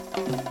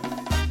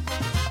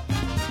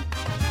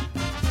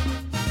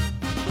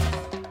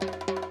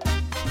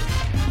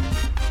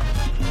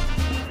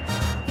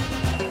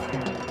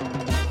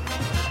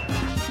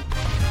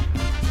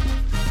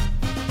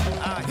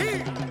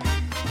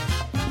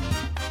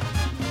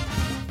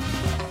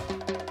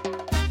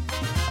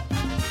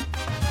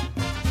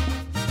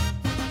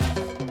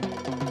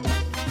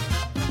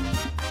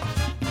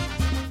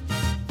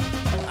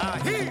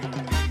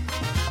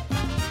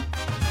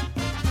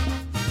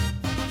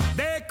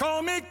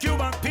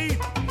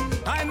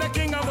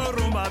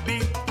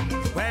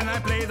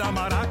the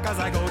maracas,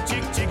 I go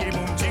chick, chiggy,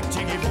 boom, chick,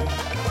 chiggy, boom.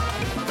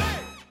 Hey!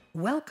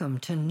 Welcome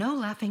to No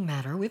Laughing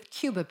Matter with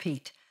Cuba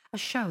Pete, a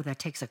show that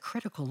takes a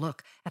critical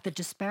look at the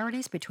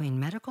disparities between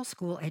medical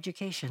school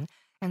education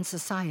and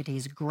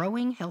society's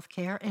growing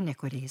healthcare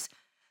iniquities.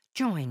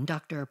 Join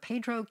Dr.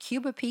 Pedro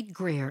Cuba Pete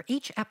Greer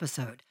each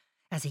episode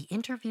as he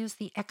interviews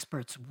the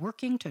experts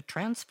working to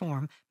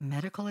transform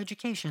medical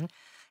education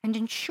and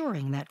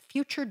ensuring that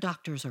future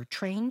doctors are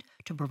trained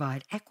to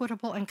provide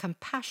equitable and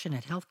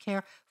compassionate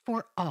healthcare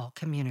for all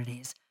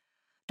communities.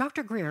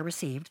 Dr. Greer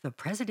received the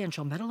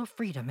Presidential Medal of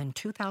Freedom in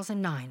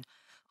 2009,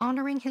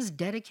 honoring his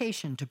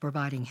dedication to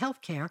providing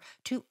health care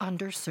to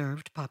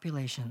underserved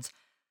populations.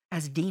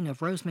 As Dean of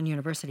Roseman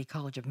University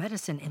College of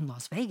Medicine in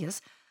Las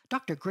Vegas,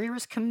 Dr. Greer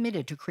is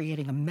committed to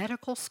creating a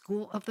medical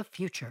school of the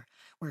future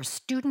where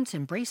students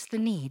embrace the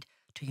need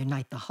to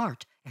unite the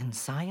heart and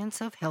science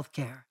of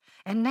healthcare.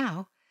 And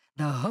now,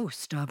 the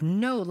host of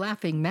No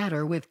Laughing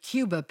Matter with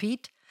Cuba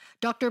Pete,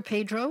 Dr.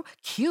 Pedro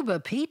Cuba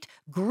Pete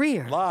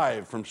Greer.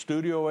 Live from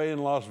Studio A in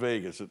Las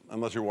Vegas.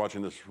 Unless you're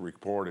watching this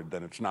recorded,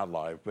 then it's not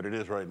live, but it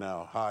is right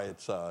now. Hi,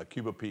 it's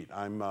Cuba Pete.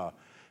 I'm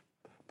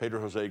Pedro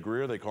Jose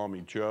Greer. They call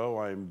me Joe.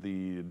 I'm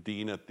the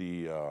dean at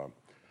the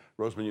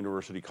Roseman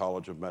University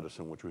College of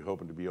Medicine, which we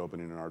hope to be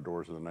opening our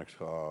doors in the next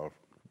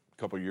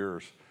couple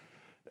years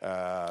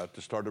to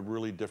start a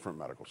really different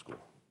medical school.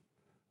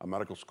 A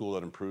medical school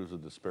that improves the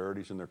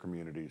disparities in their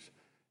communities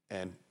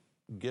and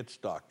gets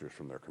doctors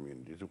from their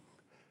communities.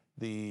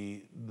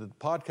 The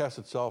podcast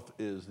itself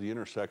is the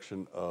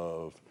intersection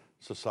of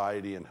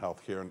society and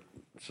healthcare, and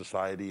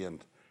society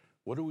and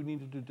what do we need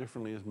to do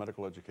differently as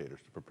medical educators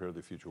to prepare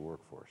the future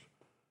workforce,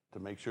 to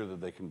make sure that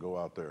they can go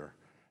out there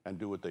and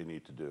do what they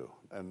need to do.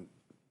 And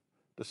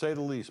to say the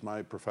least,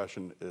 my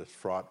profession is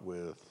fraught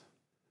with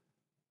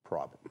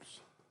problems,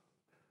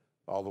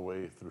 all the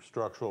way through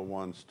structural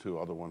ones to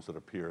other ones that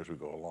appear as we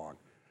go along.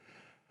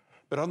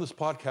 But on this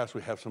podcast,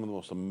 we have some of the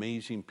most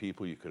amazing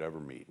people you could ever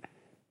meet.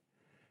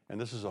 And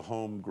this is a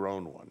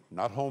homegrown one,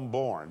 not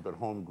homeborn, but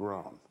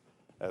homegrown,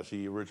 as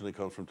he originally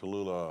comes from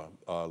Tallulah,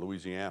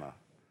 Louisiana,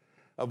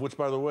 of which,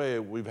 by the way,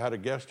 we've had a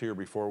guest here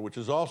before, which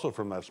is also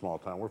from that small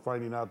town. We're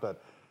finding out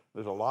that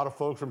there's a lot of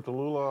folks from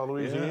Tallulah,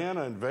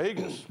 Louisiana, and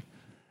Vegas.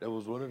 That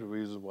was one of the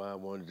reasons why I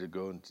wanted to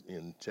go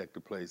and check the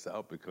place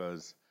out,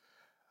 because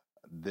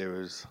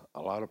there's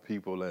a lot of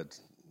people that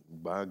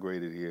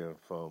migrated here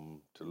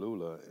from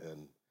Tallulah,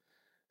 and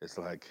it's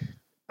like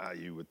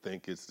you would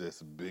think it's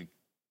this big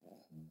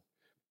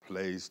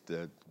place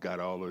that got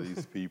all of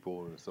these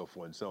people and so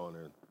forth and so on,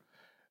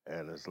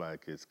 and it's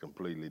like it's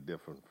completely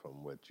different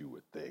from what you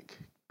would think,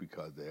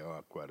 because there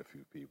are quite a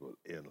few people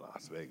in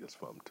Las Vegas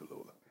from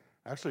Tallulah.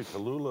 Actually,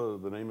 Tallulah,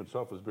 the name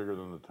itself, is bigger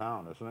than the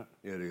town, isn't it?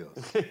 It is,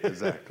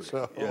 exactly.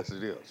 Yes,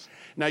 it is.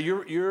 Now,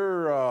 you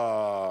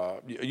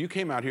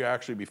came out here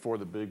actually before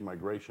the big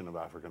migration of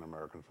African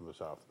Americans from the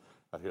South.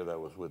 I hear that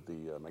was with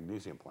the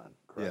magnesium plant,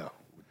 correct?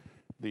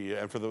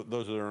 Yeah. And for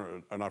those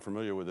that are not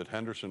familiar with it,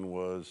 Henderson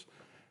was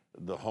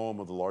the home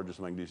of the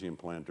largest magnesium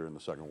plant during the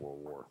Second World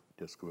War.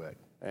 That's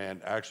correct.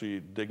 And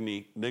actually,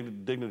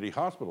 Dignity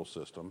Hospital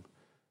System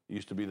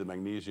used to be the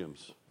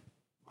magnesium's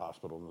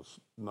hospital, and the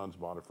nuns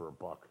bought it for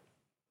 $1.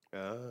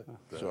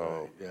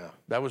 So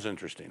that was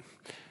interesting.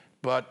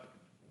 But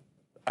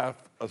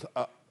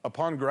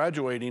upon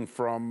graduating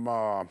from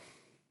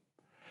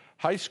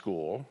high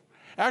school,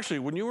 actually,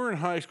 when you were in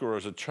high school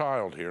as a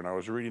child here, and I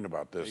was reading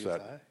about this,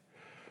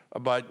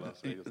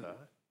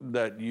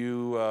 that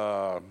you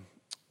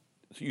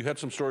had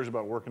some stories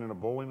about working in a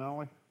bowling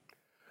alley?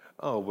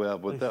 Oh, well,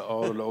 but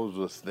all of those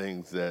was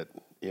things that,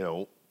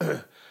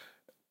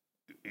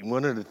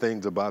 one of the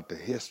things about the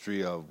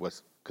history of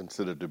what's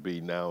considered to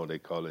be now, they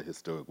call it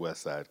historic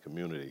West Side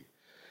community,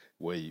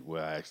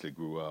 where I actually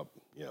grew up,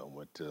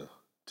 went to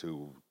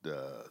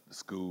the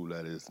school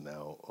that is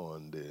now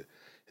on the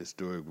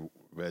historic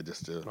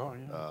register. Oh,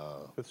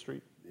 yeah, 5th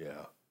Street.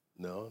 Yeah.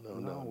 No.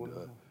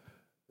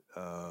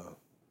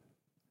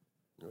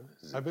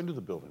 I've been to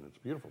the building. It's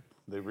beautiful.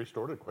 They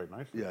restored it quite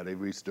nicely. Yeah, they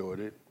restored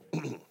it.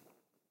 And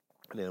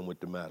then went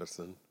to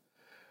Madison.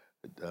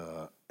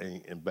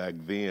 And back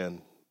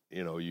then,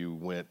 you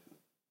went,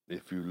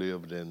 if you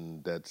lived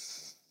in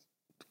that's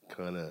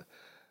kind of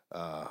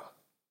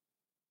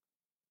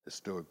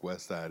historic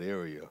West Side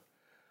area,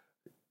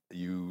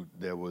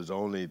 there was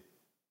only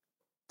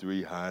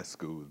 3 high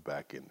schools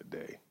back in the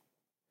day.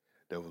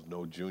 There was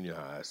no junior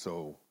high,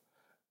 so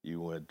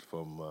you went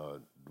from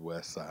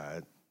West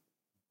Side,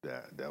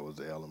 that was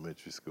the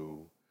elementary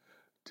school,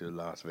 to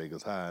Las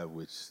Vegas High,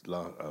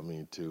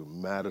 to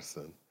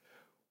Madison,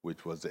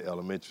 which was the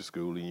elementary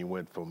school, and you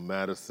went from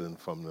Madison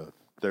from the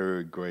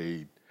 3rd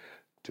grade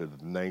to the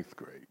 9th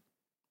grade.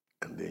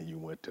 And then you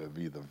went to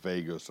either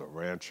Vegas or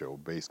Rancho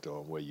based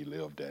on where you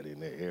lived at in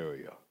the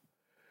area.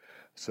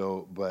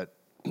 So, but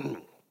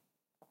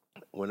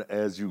when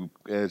you're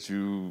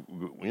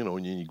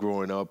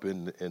growing up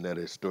in that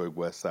historic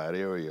West Side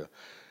area,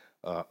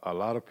 a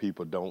lot of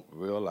people don't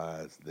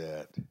realize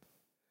that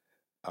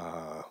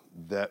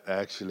that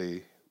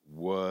actually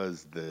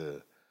was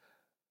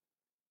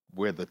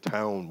where the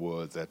town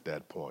was at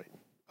that point.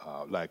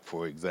 Like,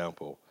 for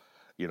example,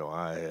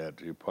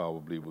 you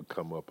probably would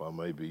come up, I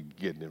may be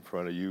getting in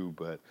front of you,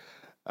 but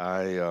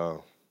I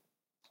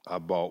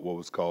bought what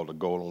was called the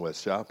Golden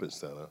West Shopping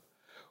Center,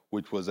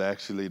 which was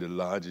actually the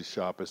largest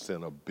shopping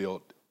center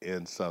built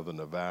in Southern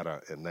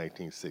Nevada in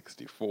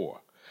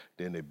 1964.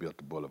 Then they built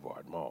the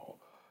Boulevard Mall.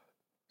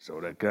 So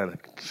that kind of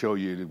show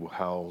you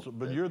how.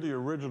 But you're the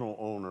original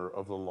owner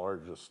of the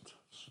largest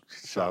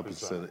shopping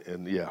center,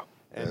 and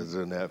as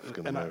an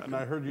African American. And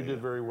I heard you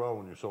did very well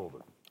when you sold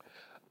it.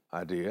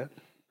 I did.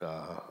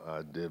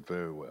 I did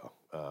very well.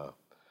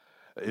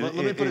 Let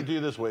me put it to you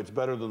this way: it's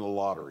better than the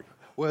lottery.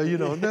 Well,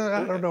 no,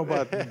 I don't know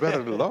about better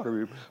than the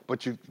lottery,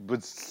 but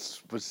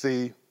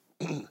see,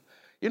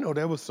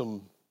 there was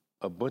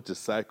a bunch of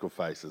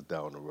sacrifices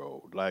down the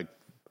road. Like,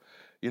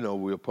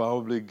 we'll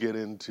probably get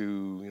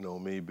into,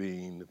 me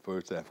being the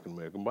first African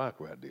American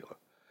baccarat dealer.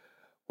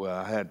 Well,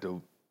 I had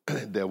to.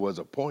 There was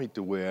a point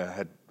to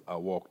where I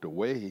walked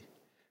away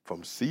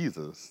from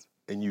Caesars.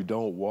 And you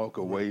don't walk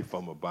away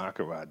from a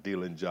baccarat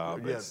dealing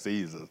job at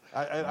Caesars.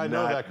 I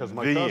know that because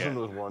my cousin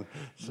was one.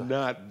 So.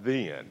 Not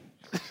then,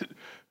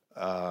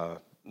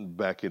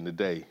 back in the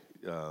day.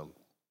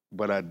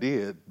 But I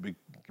did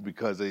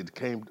because it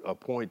came a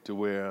point to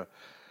where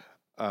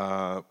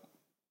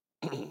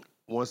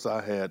once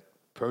I had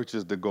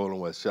purchased the Golden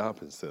West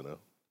Shopping Center,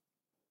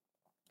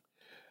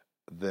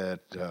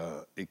 that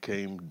it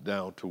came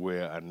down to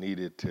where I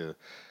needed to,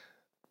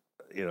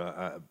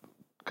 a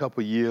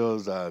couple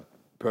years I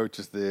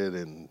purchased it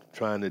and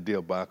trying to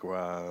deal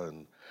baccarat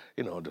and,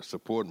 to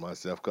support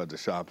myself because the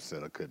shopping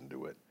center couldn't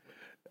do it.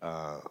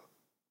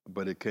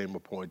 But it came a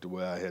point to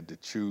where I had to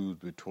choose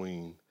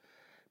between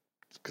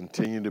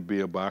continuing to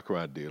be a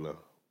baccarat dealer,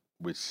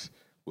 which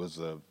was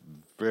a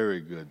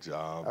very good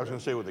job. I was going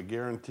to say with a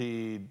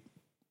guaranteed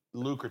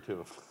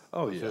lucrative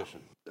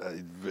position.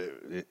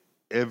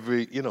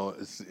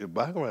 It's a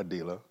baccarat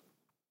dealer,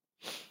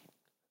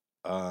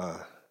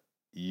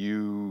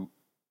 you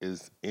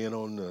is in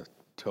on the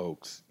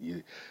tokes.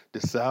 The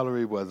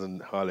salary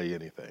wasn't hardly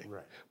anything,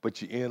 right.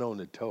 But you're in on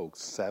the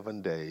tokes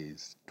 7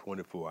 days,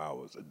 24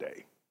 hours a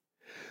day.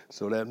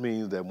 So that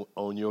means that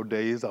on your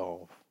days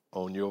off,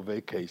 on your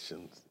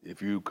vacations,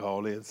 if you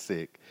call in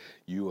sick,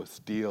 you are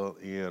still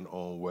in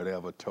on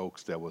whatever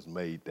tokes that was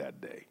made that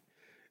day.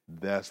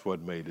 That's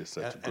what made it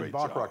such a great job. And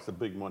baccarat's a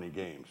big money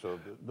game, so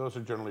those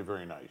are generally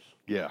very nice.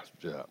 Yeah.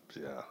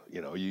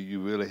 You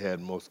really had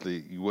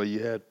mostly, you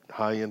had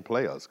high-end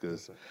players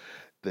because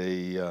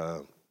they,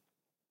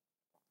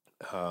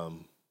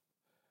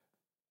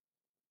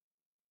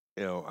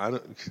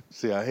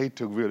 I hate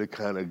to really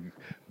kind of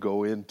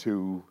go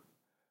into,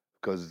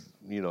 because,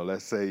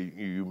 let's say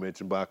you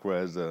mentioned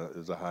baccarat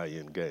is a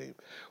high-end game.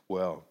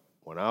 Well,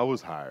 when I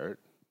was hired,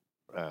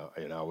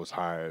 and I was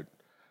hired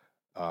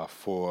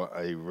for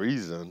a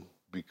reason,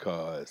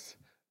 because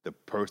the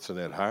person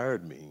that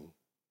hired me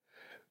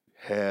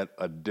had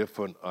a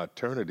different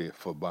alternative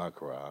for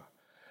baccarat,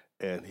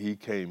 and he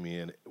came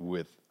in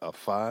with a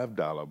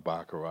 $5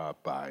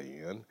 baccarat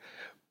buy-in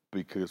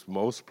because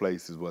most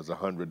places was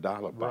 $100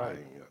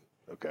 buy-in.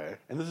 Okay.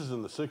 And this is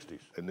in the 60s.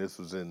 And this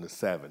was in the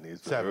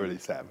 70s, the early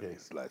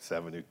 70s, like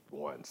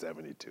 71,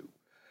 72.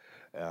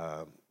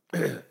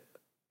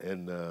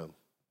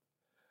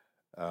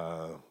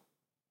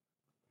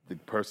 The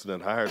person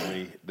that hired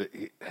me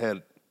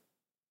had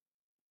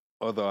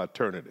other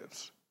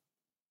alternatives.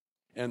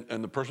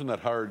 And the person that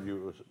hired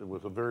you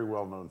was a very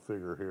well-known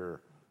figure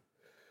here,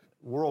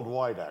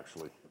 worldwide,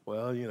 actually.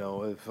 Well,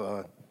 if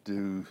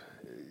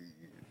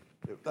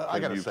I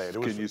got to say it.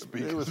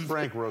 It was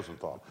Frank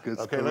Rosenthal.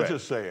 Okay, let's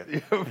just say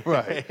it.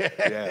 Right.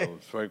 Yeah, it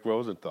was Frank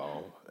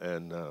Rosenthal.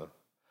 And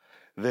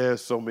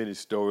there's so many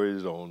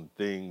stories on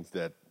things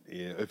that,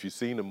 if you've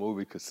seen the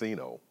movie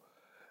Casino,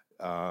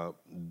 a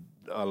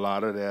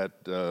lot of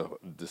that,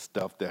 the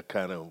stuff that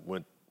kind of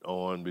went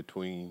on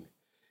between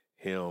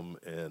him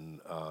and,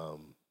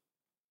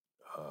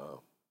 what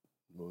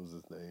was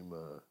his name?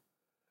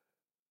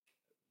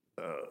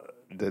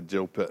 That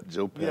Joe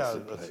Pesci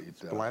played.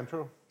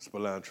 Spilantro?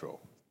 Spilantro.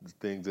 The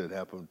things that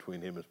happened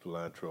between him and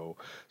Spilantro,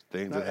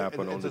 things that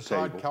happened on the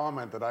table. It's a side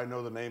comment that I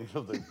know the names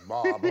of the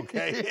mob,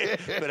 okay?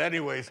 But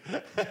anyways.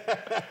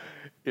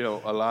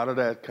 A lot of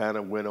that kind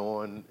of went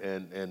on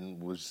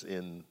and was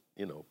in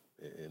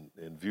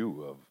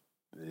view of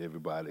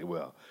everybody,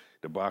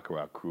 the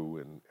baccarat crew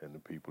and the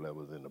people that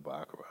was in the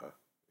baccarat,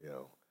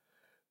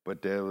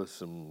 But there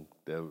was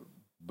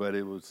but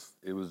it was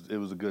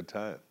a good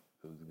time.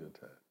 It was a good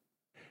time.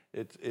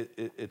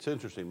 It's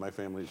interesting. My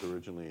family's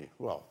originally,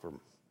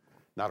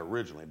 not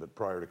originally, but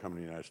prior to coming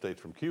to the United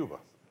States, from Cuba.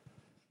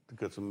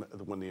 Because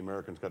when the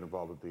Americans got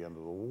involved at the end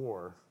of the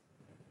war,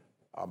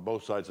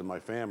 both sides of my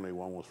family,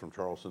 one was from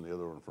Charleston, the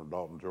other one from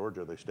Dalton,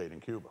 Georgia, they stayed in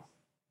Cuba.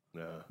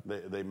 Yeah.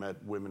 They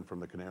met women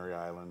from the Canary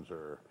Islands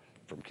or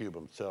from Cuba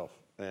itself.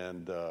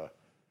 And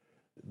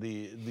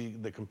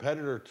the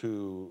competitor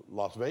to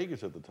Las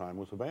Vegas at the time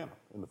was Havana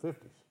in the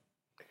 50s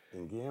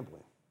in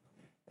gambling.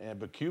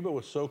 But Cuba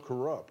was so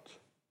corrupt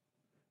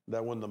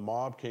that when the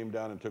mob came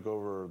down and took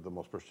over the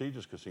most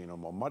prestigious casino,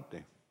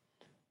 Montmartre,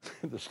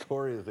 the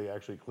story is they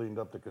actually cleaned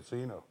up the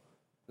casino.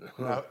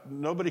 Now,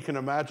 nobody can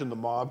imagine the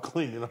mob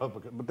cleaning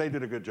up, but they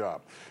did a good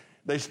job.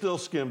 They still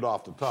skimmed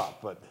off the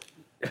top, but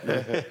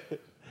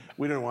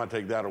we didn't want to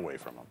take that away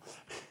from them.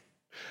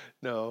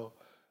 No,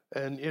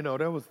 and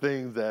there was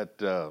things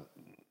that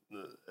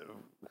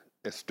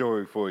a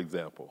story, for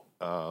example.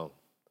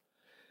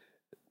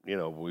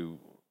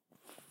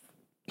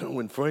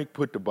 When Frank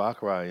put the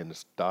baccarat in the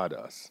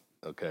Stardust,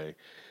 okay,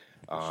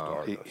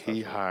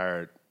 he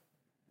hired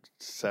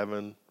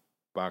 7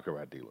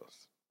 baccarat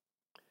dealers.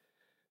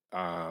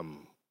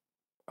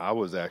 I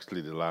was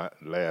actually the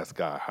last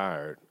guy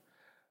hired,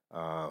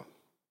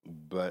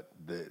 but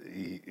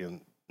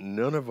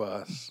none of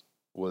us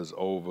was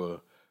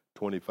over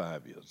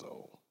 25 years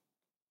old.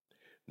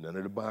 None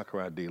of the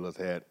baccarat dealers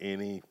had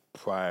any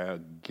prior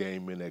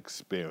gaming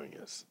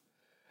experience.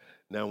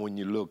 Now, when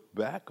you look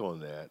back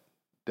on that,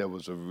 there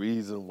was a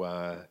reason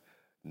why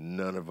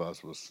none of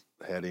us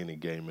had any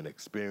gaming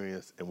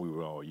experience, and we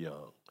were all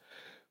young.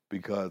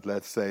 Because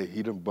let's say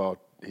he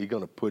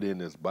gonna put in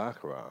this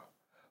baccarat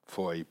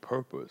for a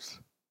purpose,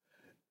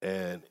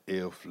 and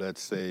if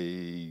let's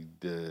say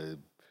the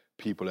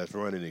people that's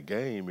running the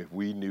game, if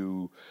we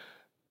knew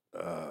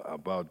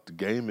about the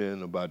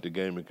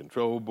gaming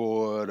control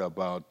board,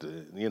 about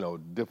the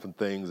different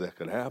things that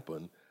could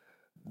happen,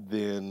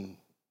 then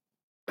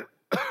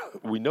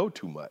we know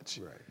too much.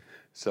 Right.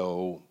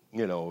 So,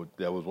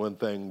 there was one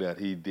thing that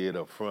he did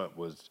up front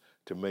was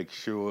to make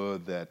sure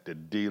that the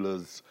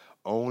dealers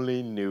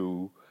only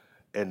knew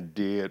and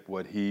did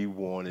what he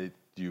wanted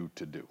you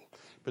to do.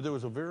 But there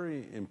was a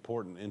very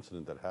important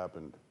incident that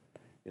happened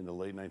in the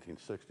late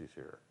 1960s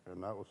here,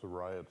 and that was the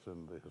riots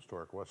in the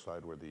historic West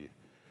Side where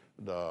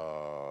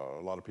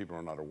a lot of people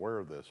are not aware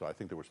of this. So I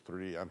think there was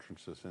 3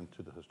 entrances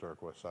into the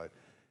historic West Side,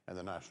 and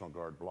the National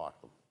Guard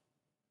blocked them.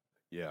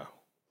 Yeah.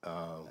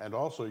 And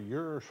also,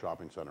 your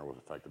shopping center was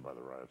affected by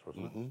the riots,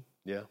 wasn't it?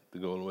 Yeah, the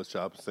Golden West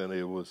Shopping Center.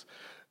 It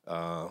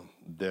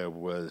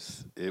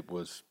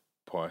was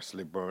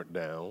partially burnt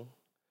down,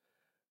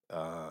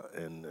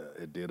 and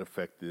it did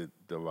affect the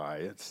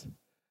riots.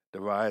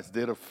 The riots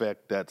did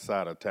affect that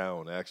side of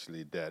town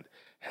actually that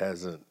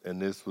hasn't,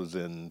 and this was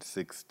in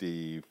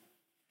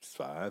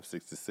 65,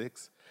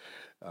 66.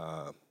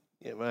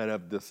 Right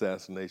after the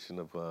assassination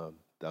of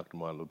Dr.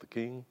 Martin Luther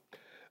King,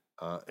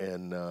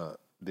 and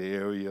the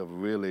area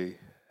really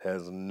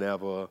has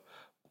never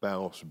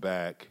bounced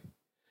back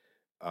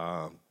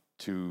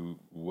to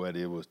what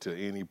it was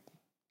to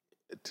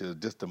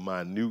just a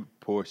minute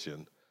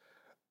portion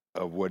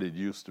of what it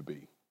used to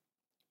be.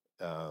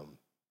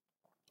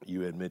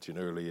 You had mentioned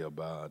earlier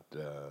about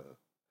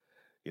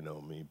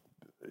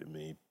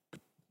me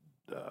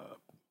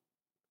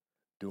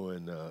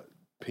doing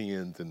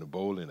pins in the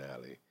bowling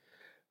alley.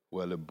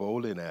 Well, the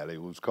bowling alley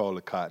was called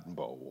the Cotton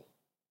Bowl.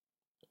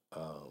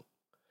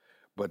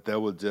 But that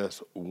was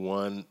just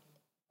one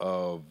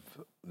of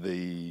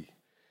the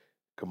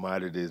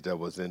commodities that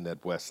was in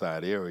that West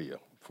Side area.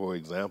 For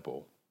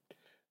example,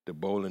 the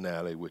bowling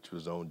alley, which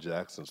was on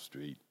Jackson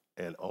Street,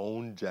 and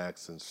on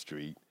Jackson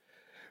Street,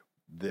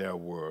 there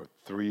were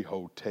 3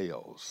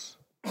 hotels,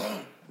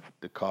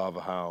 the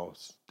Carver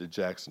House, the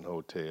Jackson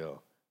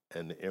Hotel,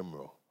 and the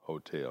Emerald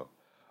Hotel,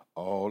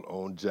 all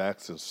on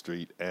Jackson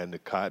Street, and the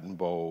Cotton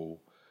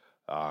Bowl,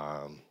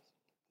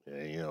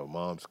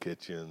 Mom's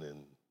Kitchen,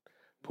 and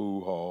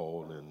pool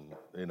hall,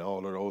 and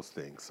all of those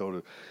things.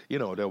 So,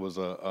 there was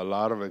a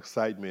lot of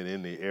excitement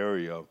in the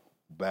area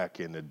back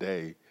in the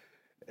day,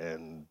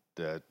 and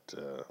that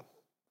the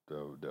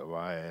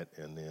riot,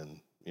 and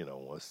then,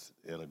 once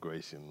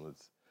integration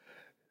was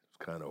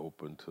kind of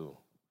open to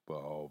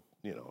all,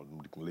 you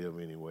can live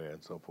anywhere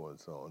and so forth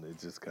and so on. It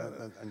just kind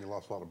of... And you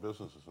lost a lot of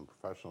businesses and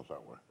professionals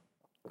that way.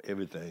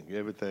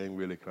 Everything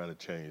really kind of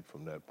changed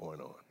from that point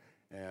on.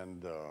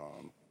 And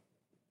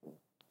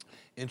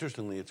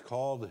interestingly, it's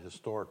called the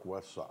historic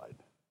West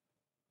Side,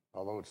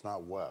 although it's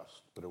not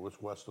west, but it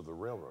was west of the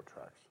railroad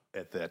tracks.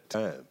 At that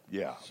time,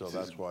 yeah. So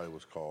that's why it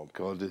was called...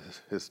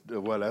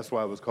 that's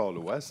why it was called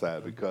the West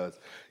Side, because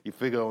you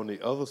figure on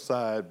the other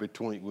side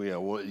between,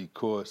 of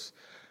course,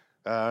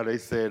 they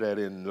say that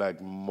in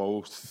like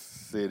most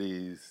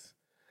cities,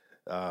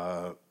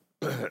 the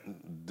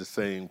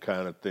same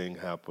kind of thing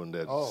happened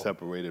that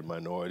separated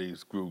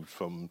minorities groups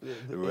from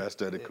the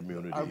rest of the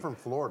community. I'm from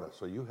Florida,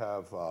 so you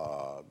have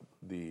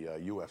the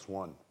US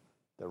 1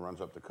 that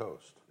runs up the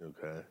coast.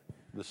 Okay.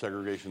 The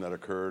segregation that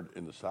occurred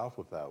in the South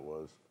with that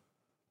was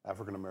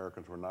African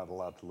Americans were not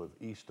allowed to live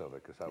east of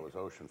it because that was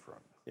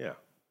oceanfront. Yeah.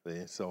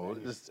 So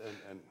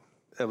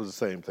that was the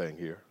same thing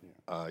here.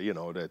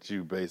 Yeah. That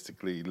you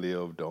basically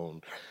lived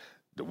on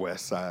the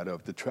west side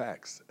of the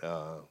tracks.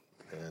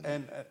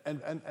 And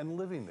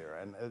living there,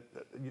 and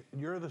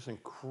you're this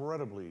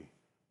incredibly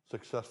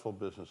successful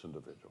business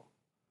individual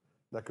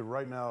that could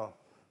right now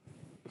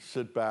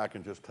sit back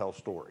and just tell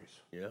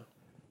stories. Yeah.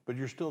 But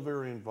you're still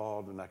very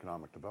involved in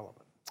economic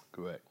development.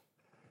 Correct.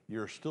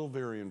 You're still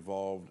very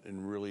involved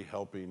in really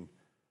helping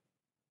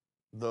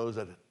those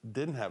that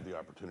didn't have the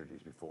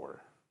opportunities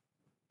before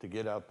to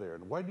get out there.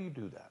 And why do you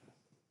do that?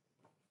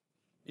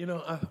 You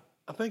know,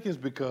 I think it's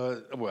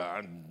because, well,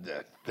 I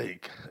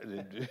think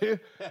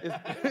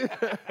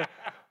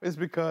it's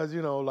because,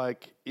 you know,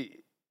 like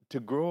to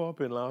grow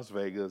up in Las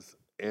Vegas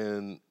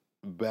and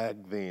back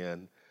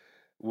then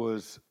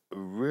was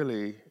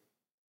really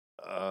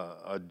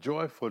a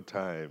joyful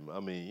time. I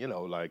mean, you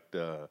know, like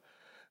the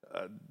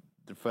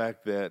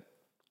fact that,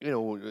 you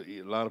know,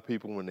 a lot of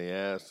people when they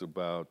ask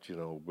about, you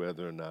know,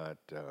 whether or not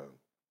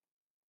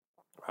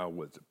how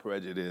was the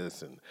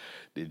prejudice and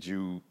did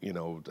you, you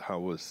know, how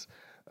was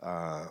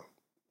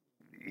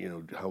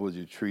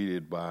you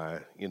treated by,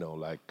 you know,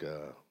 like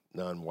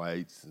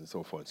non-whites and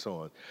so forth and so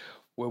on.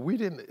 Well, we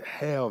didn't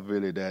have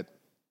really that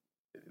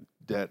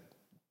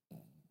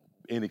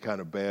any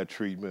kind of bad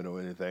treatment or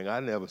anything. I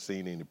never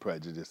seen any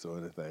prejudice or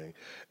anything.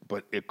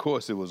 But of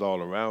course it was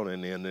all around,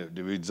 and then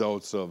the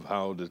results of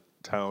how the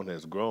town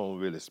has grown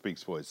really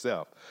speaks for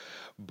itself.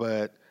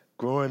 But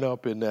growing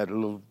up in that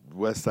little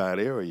West Side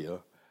area,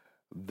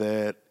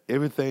 that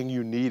everything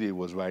you needed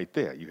was right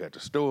there. You had the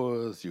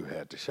stores, you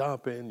had the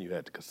shopping, you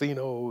had the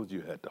casinos,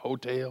 you had the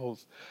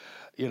hotels,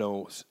 you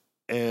know,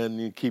 and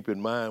you keep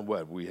in mind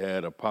what, we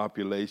had a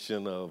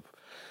population of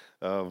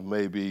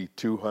maybe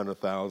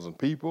 200,000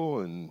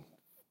 people and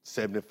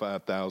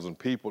 75,000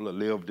 people that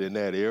lived in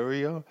that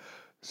area.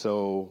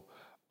 So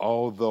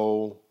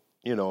although,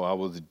 you know, I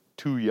was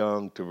too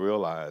young to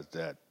realize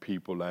that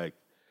people like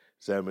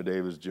Sammy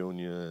Davis Jr.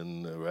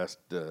 and the rest,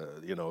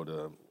 you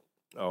know,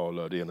 all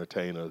of the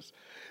entertainers,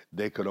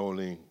 they could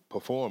only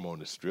perform on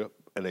the Strip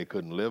and they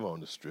couldn't live on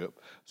the Strip.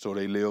 So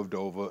they lived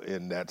over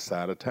in that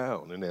side of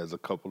town. And there's a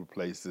couple of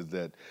places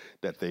that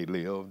they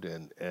lived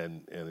and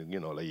you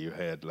know, like you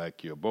had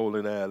like your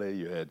bowling alley,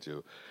 you had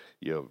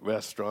your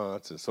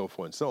restaurants and so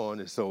forth and so on.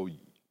 And so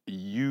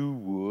you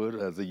would,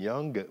 as a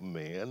young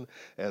man,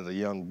 as a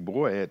young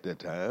boy at that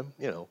time,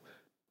 you know,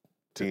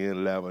 10,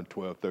 11,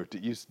 12,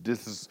 13,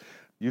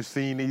 you've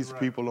seen these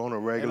people on a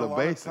regular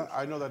basis.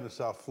 I know that in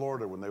South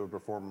Florida when they would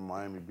perform in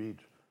Miami Beach,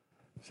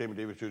 Sammy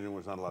Davis Jr.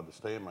 was not allowed to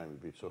stay in Miami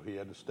Beach, so he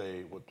had to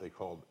stay what they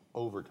called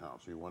overtown.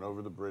 So you went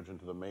over the bridge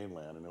into the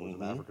mainland, and it was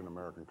an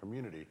African-American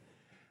community.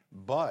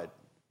 But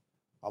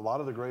a lot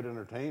of the great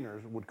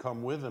entertainers would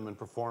come with him and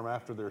perform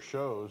after their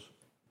shows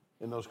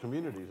in those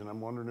communities, and I'm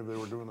wondering if they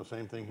were doing the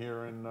same thing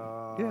here in...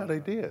 Yeah, they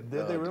did.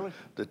 Did they really?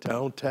 The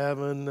Town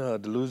Tavern, the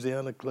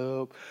Louisiana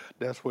Club,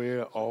 that's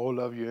where all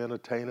of your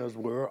entertainers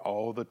were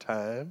all the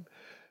time.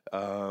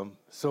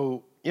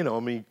 So, you know, I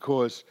mean, of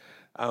course,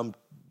 I'm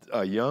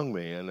a young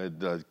man,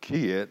 a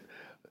kid,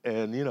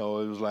 and, you know,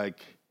 it was like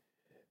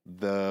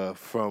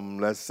from,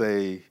 let's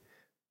say,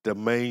 the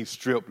main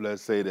strip,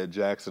 let's say, that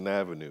Jackson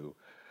Avenue,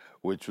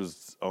 which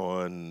was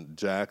on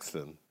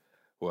Jackson,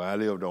 where I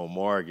lived on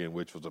Morgan,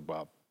 which was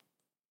about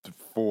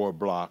 4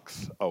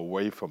 blocks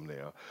away from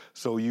there.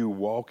 So you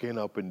walking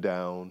up and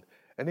down,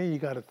 and then you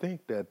got to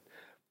think that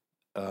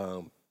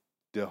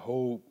the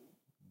whole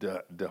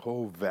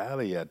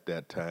valley at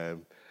that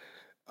time,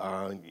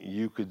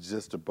 you could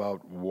just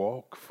about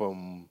walk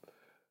from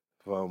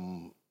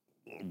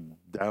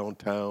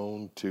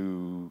downtown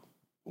to,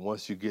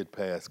 once you get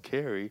past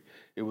Cary,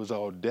 it was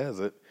all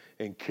desert,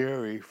 and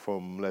Cary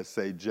from, let's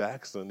say,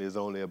 Jackson is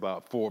only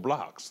about 4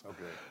 blocks.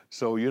 Okay.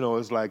 So, you know,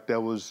 it's like there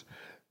was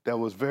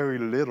very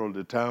little.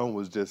 The town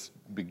was just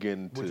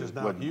beginning to... Which is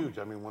now huge.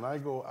 I mean, when I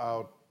go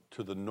out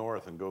to the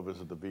north and go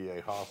visit the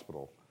VA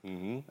hospital,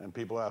 and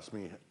people ask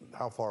me,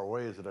 how far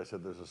away is it? I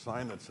said, there's a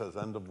sign that says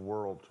end of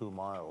world 2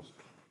 miles.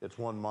 It's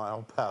 1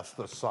 mile past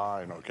the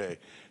sign, okay?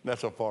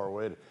 That's how far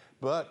away.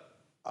 But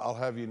I'll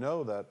have you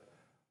know that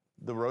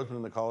the Roseman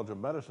and the College of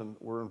Medicine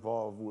were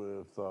involved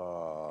with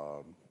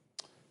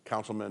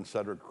Councilman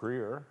Cedric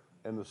Creer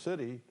and the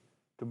city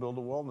to build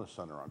a wellness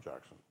center on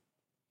Jackson.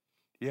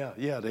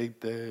 Yeah, they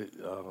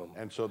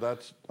and so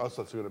that's us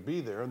that's going to be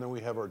there. And then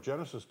we have our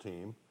Genesis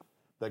team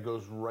that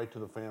goes right to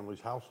the family's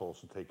households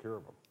to take care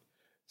of them.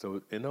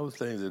 So, and those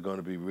things are going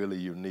to be really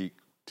unique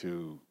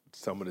to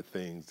some of the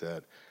things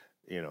that,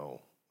 you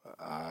know,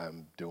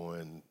 I'm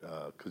doing,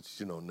 because,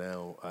 you know,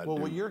 now Well,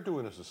 what you're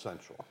doing is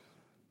essential,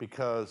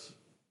 because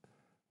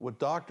what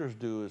doctors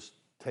do is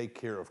take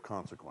care of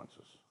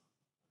consequences.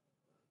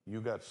 You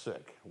got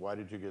sick. Why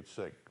did you get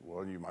sick?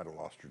 Well, you might have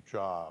lost your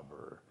job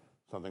or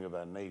something of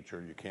that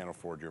nature. You can't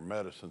afford your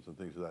medicines and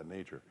things of that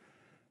nature.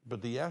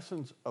 But the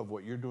essence of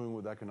what you're doing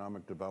with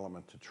economic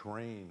development to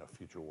train a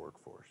future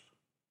workforce,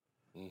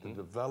 to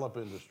develop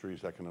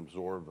industries that can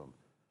absorb them,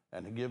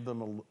 and to give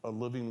them a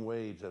living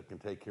wage that can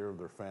take care of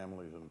their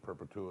families in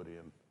perpetuity,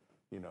 and,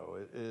 you know,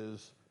 it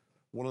is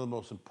one of the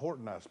most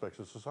important aspects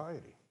of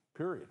society,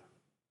 period.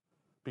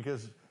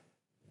 Because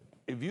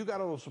if you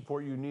got all the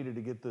support you needed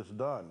to get this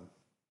done,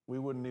 we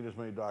wouldn't need as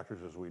many doctors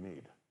as we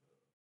need.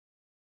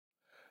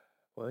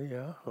 Well,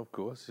 yeah, of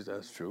course,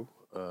 that's true.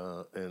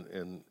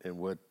 And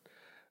what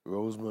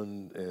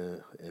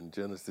Roseman and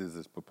Genesis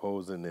is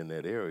proposing in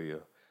that area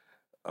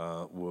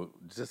will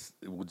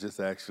just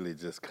actually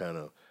just kind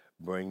of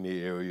bring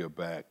the area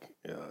back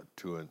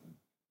to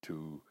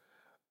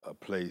a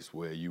place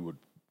where you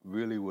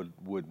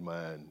wouldn't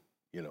mind,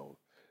 you know,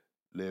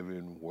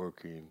 living,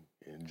 working,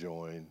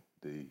 enjoying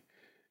the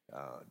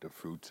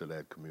fruits of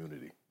that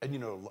community.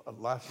 And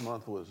last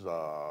month was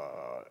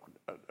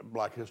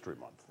Black History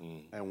Month,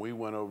 and we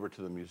went over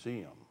to the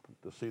museum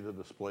to see the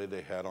display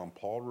they had on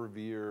Paul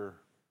Revere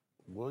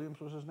Williams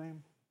was his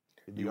name,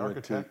 the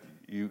architect.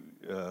 You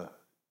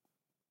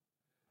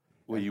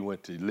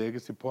went to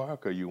Legacy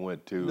Park, or you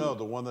went to? No,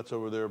 the one that's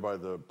over there by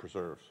the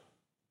preserves.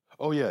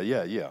 Oh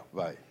yeah,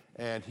 right.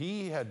 And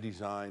he had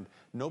designed.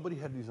 Nobody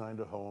had designed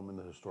a home in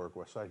the historic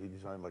West Side. He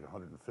designed like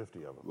 150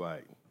 of them.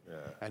 Right. Yeah.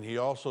 And he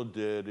also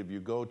did. If you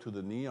go to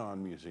the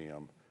Neon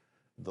Museum,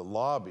 the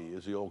lobby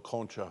is the old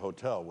Concha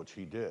Hotel, which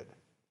he did.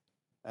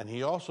 And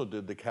he also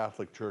did the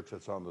Catholic church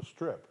that's on the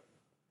Strip.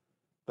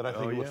 That I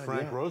think it was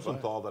Frank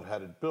Rosenthal that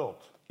had it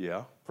built.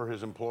 Yeah. For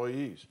his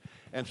employees,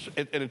 and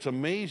it's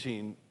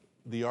amazing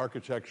the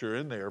architecture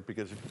in there,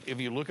 because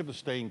if you look at the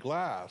stained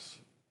glass,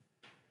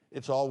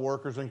 it's all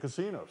workers in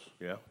casinos.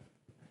 Yeah.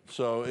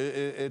 So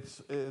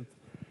it's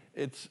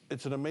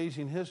an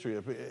amazing history.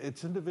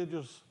 It's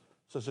individuals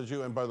such as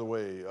you. And by the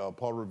way,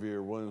 Paul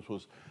Revere Williams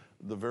was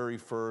the very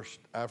first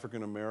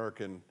African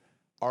American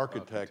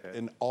architect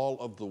in all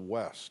of the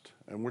West.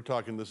 And we're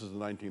talking, this is the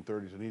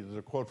 1930s, and there's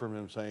a quote from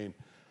him saying,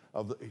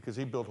 because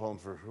he built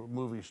homes for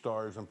movie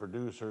stars and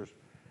producers,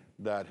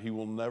 that he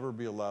will never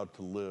be allowed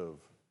to live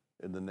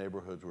in the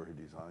neighborhoods where he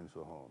designs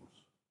the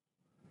homes.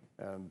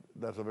 And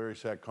that's a very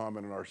sad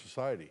comment in our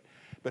society.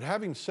 But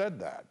having said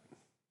that,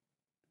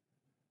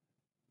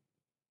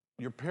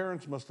 your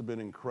parents must have been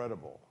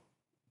incredible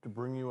to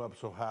bring you up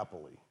so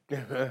happily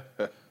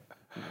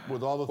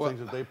with all the things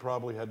that they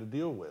probably had to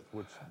deal with,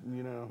 which,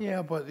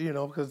 Yeah, but,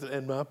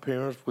 and my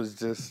parents was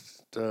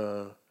just,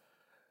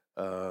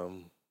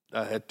 I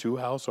had two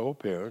household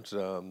parents.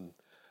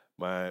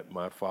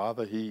 My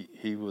father,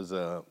 he was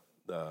a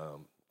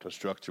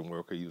construction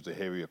worker. He was a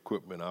heavy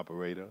equipment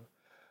operator.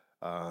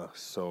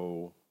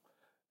 So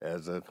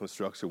as a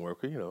construction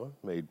worker,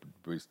 made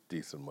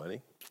decent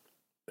money.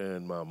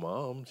 And my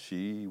mom,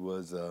 she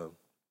was a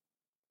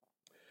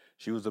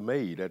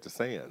maid at the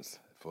Sands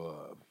for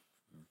a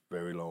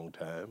very long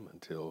time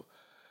until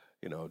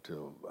I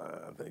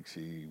think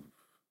she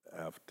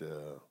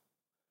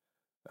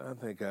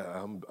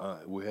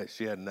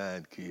she had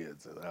 9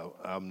 kids, and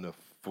I'm the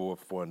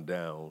 4th one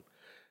down.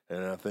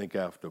 And I think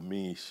after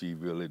me, she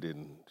really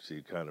didn't.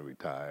 She kind of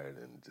retired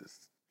and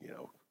just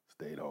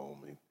stayed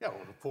home. Yeah,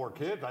 well, 4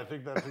 kids. I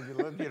think that's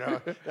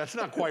that's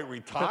not quite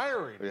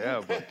retiring.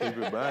 Yeah, but keep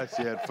in mind,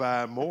 she had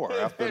 5 more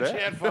after that.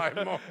 She had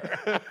 5 more.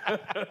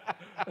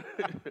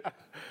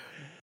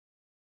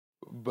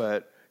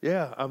 But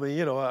yeah, I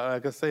mean,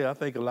 like I say, I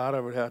think a lot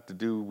of it had to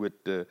do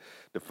with the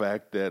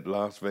fact that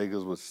Las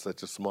Vegas was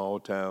such a small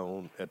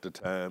town at the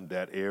time.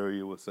 That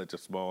area was such a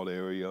small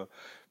area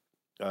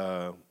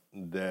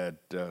that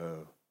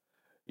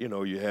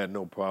you had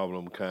no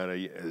problem because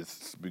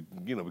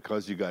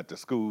you got the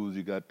schools,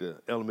 you got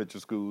the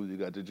elementary schools, you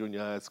got the junior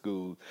high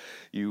schools,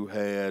 you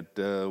had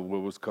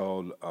what was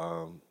called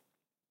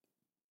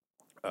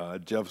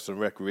Jefferson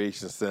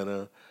Recreation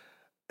Center,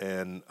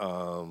 and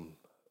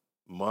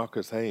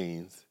Marcus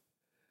Haynes,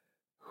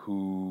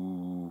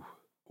 who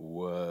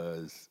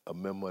was a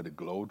member of the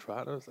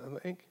Globetrotters, I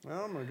think.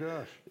 Oh my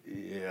gosh.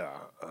 Yeah.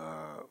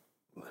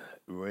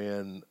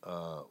 Ran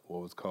what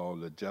was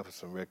called the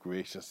Jefferson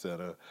Recreation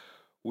Center,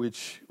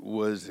 which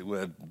was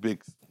a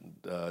big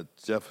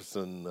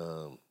Jefferson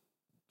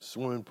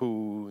swimming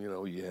pool.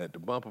 You had the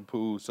bumper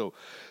pool. So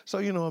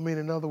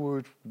in other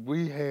words,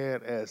 we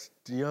had, as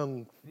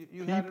young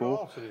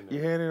people,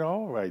 you had it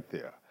all right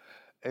there.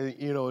 And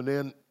and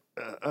then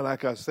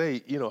like I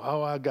say,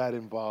 how I got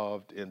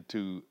involved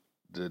into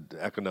the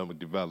economic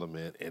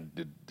development and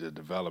the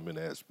development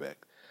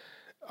aspect.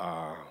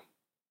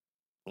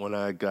 When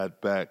I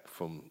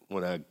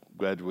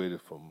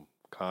graduated from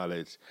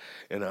college,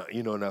 and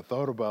I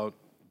thought about,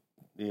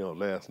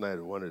 last night,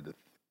 one of the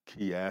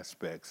key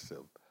aspects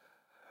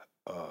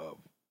of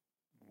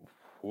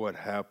what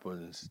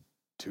happens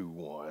to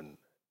one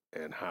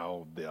and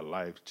how their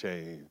life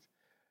changed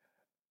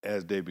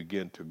as they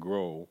begin to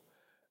grow.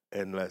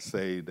 And let's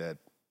say that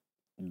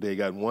they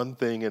got one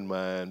thing in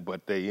mind,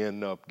 but they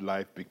end up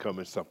life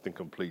becoming something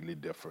completely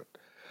different.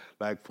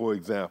 Like, for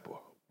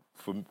example,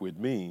 with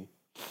me,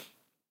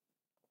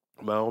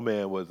 my old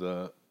man was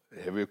a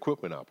heavy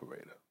equipment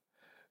operator.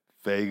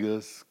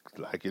 Vegas,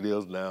 like it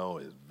is now,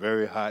 is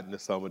very hot in the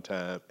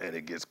summertime, and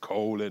it gets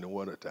cold in the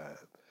wintertime.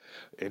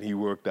 And he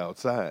worked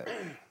outside.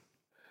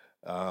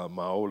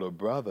 My older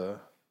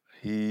brother,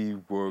 he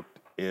worked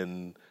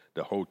in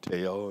the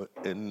hotel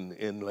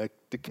in like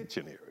the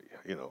kitchen area,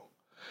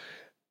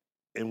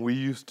 And we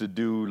used to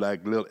do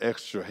like little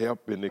extra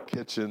help in the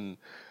kitchen.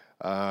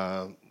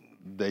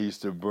 They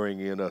used to bring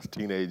in us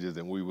teenagers,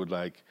 and we would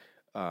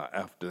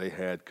after they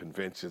had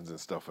conventions and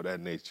stuff of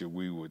that nature,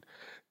 we would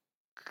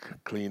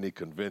clean the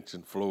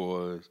convention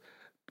floors,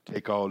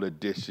 take all the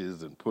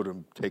dishes and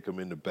take them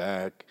in the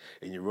back,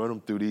 and you run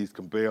them through these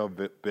conveyor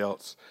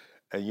belts.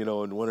 And,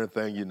 and one of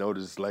the things you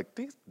notice, like,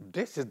 these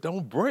dishes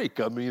don't break.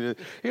 I mean,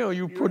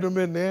 you put them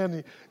in there,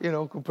 and,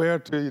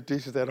 compared to your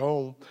dishes at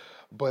home.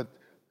 But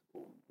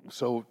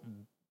so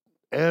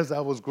as I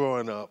was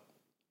growing up,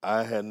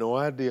 I had no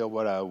idea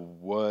what I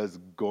was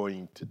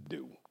going to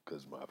do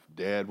because my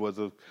dad was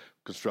a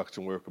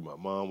construction worker, my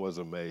mom was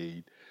a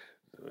maid.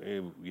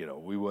 You know,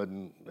 we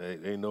wasn't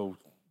ain't no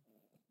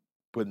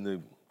putting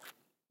the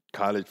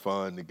college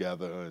fund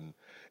together,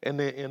 and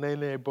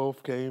they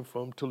both came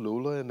from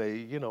Tallulah, and they,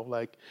 you know,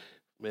 like,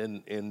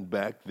 and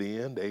back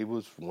then they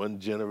was one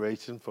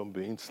generation from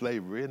being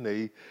slavery, and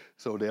they,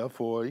 so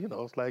therefore, you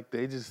know, it's like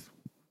they just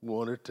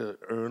wanted to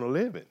earn a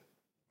living.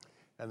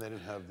 And they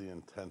didn't have the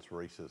intense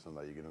racism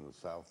that you get in the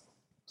South.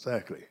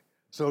 Exactly.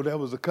 So there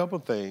was a couple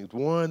things.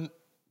 One,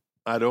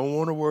 I don't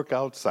want to work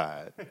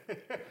outside,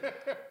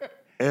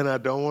 and I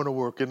don't want to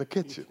work in the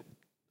kitchen.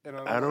 And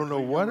I don't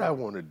know what I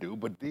want to do,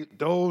 but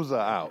those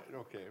are out.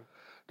 Okay.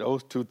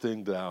 Those two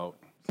things are out.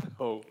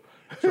 So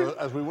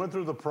as we went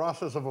through the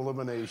process of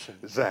elimination.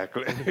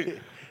 Exactly.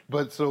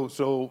 But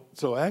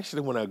so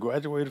actually, when I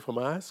graduated from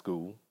high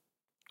school,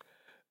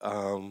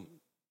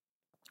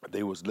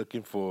 they was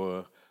looking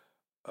for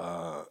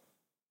a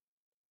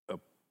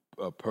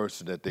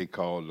person that they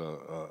called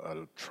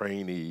a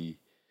trainee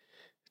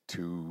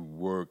to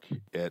work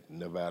at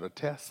Nevada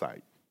test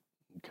site.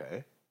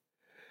 Okay.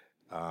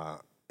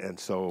 And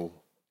so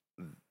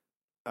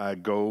I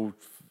go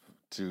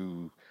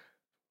to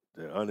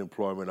the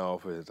unemployment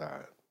office.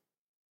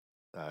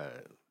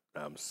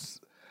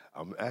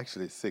 I'm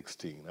actually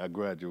 16. I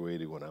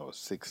graduated when I was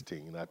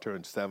 16. I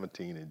turned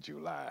 17 in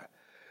July.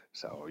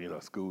 So, you know,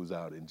 school's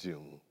out in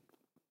June.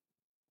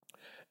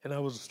 And I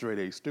was a straight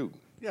A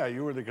student. Yeah,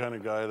 you were the kind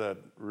of guy that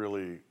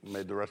really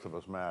made the rest of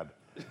us mad.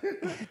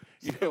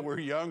 Yeah, we're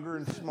younger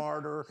and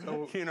smarter,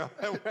 you know,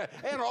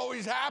 and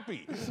always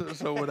happy.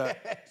 So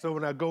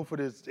when I go for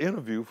this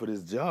interview for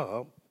this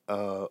job,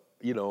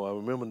 you know, I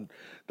remember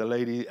the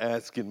lady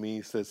asking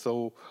me, said,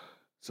 "So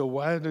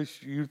why do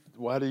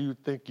you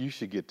think you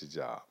should get the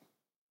job?"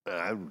 And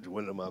I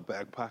went in my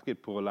back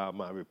pocket, pulled out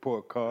my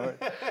report card,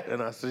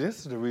 and I said, "This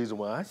is the reason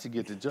why I should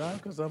get the job,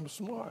 because I'm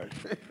smart."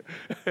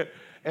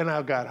 And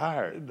I got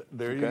hired.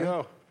 There you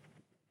go.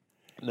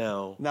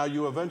 Now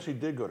you eventually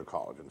did go to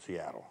college in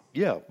Seattle.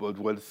 Yeah, but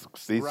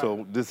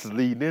so this is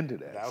leading into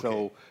that. Okay.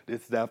 So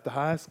this is after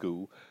high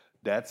school.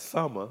 That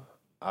summer,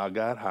 I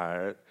got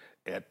hired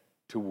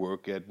to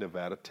work at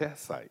Nevada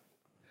test site.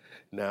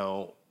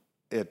 Now,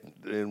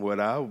 and what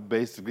I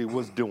basically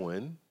was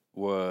doing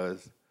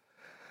was,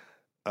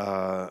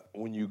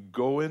 when you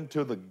go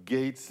into the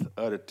gates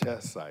of the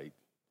test site,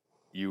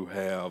 you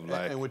have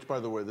like... And which, by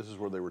the way, this is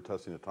where they were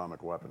testing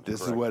atomic weapons, This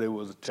correct? is where they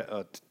was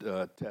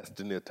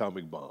testing the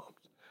atomic bombs.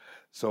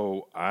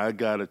 So I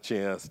got a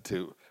chance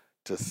to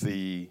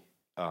see,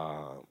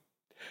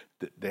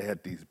 they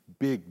had these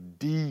big,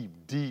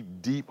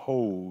 deep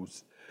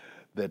holes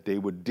that they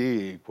would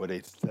dig where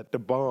they set the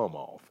bomb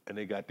off. And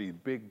they got these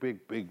big,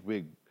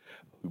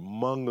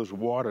 humongous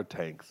water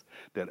tanks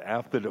that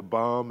after the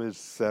bomb is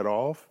set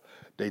off,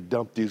 they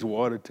dump these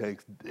water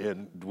tanks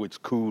in,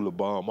 which cool the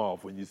bomb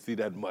off. When you see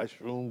that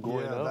mushroom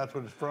going up. Yeah, that's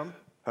what it's from?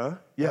 Huh?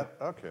 Yeah.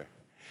 Okay.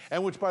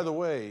 And which, by the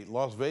way,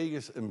 Las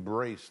Vegas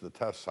embraced the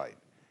test site.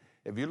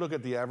 If you look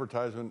at the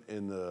advertisement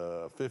in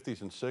the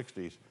 50s and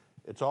 60s,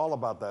 it's all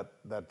about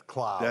that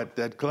cloud.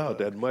 That cloud,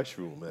 that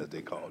mushroom, as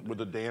they call it. With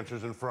the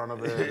dancers in front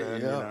of it.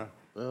 And, yeah.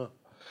 You know. Yeah.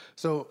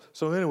 So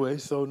anyway,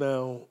 so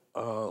now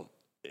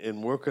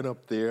in working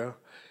up there,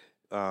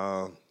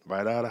 right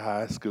out of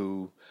high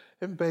school,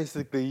 and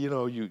basically, you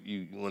know,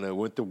 you when I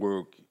went to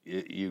work,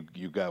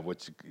 you got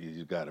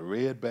you got a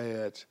red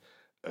badge,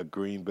 a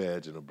green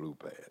badge, and a blue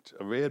badge.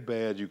 A red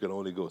badge, you can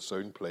only go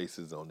certain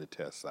places on the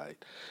test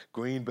site.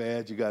 Green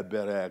badge, you got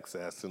better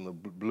access, and the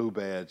blue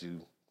badge, you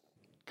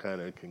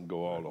kind of can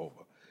go all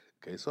over.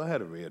 Okay, so I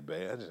had a red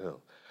badge, you know.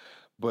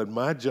 But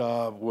my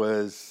job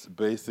was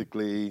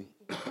basically,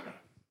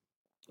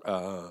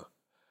 you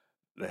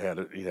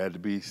had to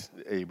be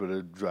able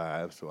to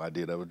drive, so I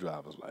did have a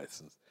driver's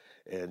license.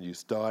 And you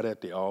start at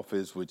the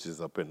office, which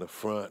is up in the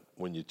front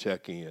when you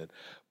check in,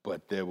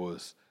 but there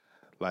was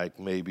like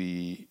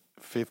maybe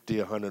 50,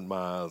 100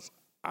 miles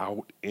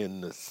out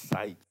in the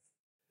site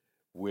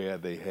where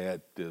they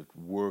had the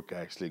work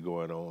actually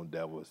going on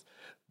that was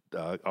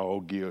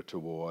all geared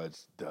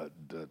towards the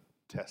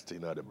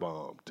testing of the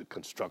bomb, the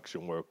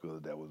construction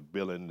workers that was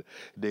building,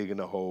 digging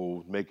the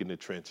holes, making the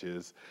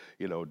trenches,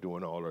 you know,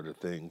 doing all of the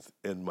things.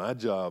 And my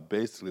job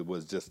basically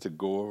was just to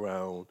go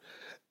around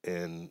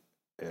and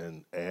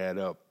add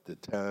up the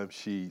time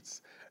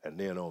sheets, and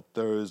then on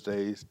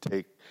Thursdays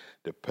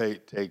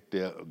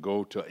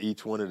go to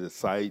each one of the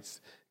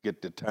sites,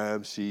 get the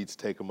time sheets,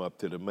 take them up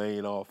to the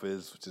main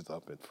office, which is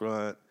up in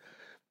front.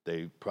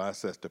 They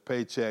process the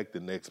paycheck. The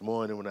next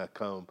morning when I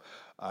come,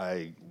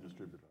 I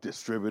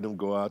distribute them,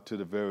 go out to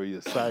the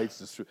various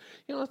sites. You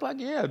know, it's like,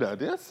 yeah,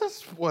 this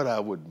is what I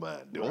wouldn't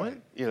mind doing,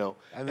 right. You know.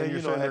 And then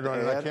you're sitting there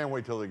going, I can't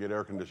wait till they get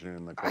air conditioning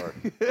in the car.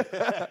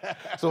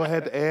 So I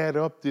had to add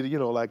up the, you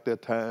know, like the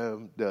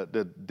time,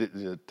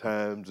 the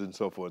times and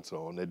so forth and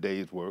so on, the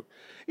day's work.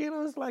 You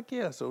know, it's like,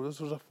 yeah, so this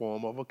was a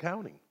form of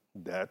accounting.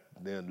 That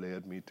then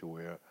led me to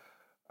where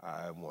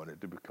I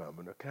wanted to become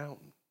an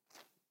accountant.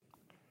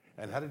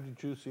 And how did you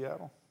choose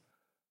Seattle?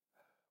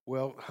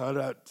 Well,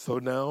 so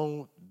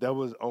now that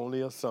was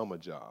only a summer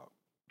job.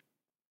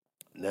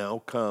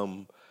 Now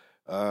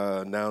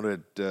now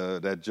that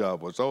that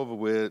job was over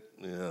with,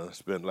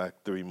 spent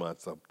like 3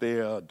 months up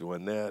there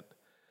doing that.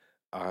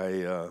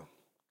 I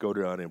go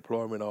to the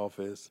unemployment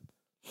office,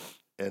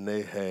 and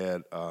they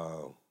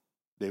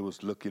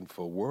was looking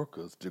for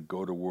workers to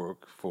go to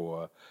work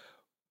for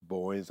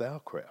Boeing's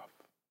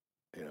aircraft,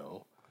 you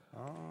know.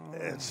 Oh.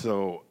 And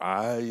so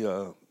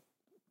I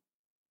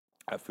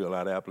fill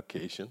out an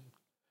application,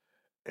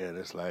 and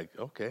it's like,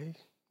 okay,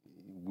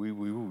 we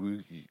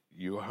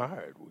you're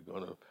hired. We're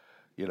gonna,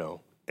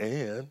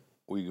 and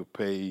we could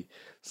pay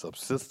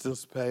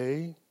subsistence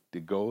pay to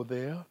go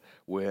there.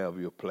 We have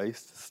your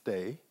place to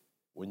stay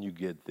when you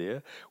get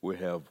there. We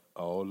have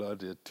all of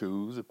the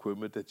tools,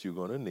 equipment that you're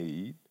gonna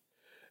need,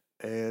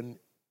 and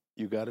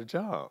you got a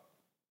job.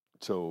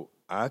 So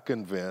I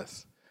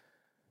convinced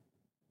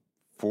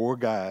 4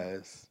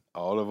 guys,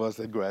 all of us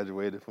that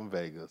graduated from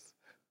Vegas,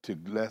 to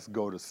let's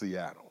go to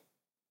Seattle.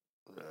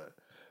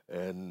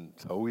 And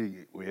so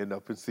we ended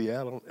up in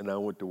Seattle, and I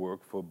went to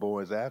work for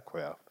Boeing's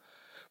aircraft.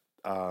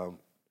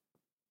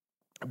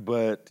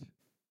 But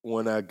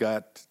when I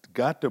got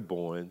to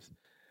Boeing's,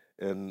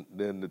 and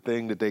then the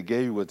thing that they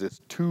gave was this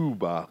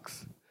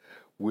toolbox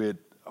with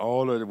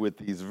with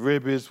these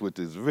rivets, with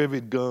these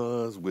rivet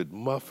guns, with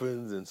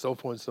muffins, and so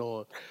forth and so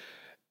on.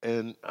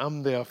 And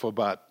I'm there for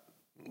about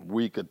a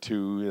week or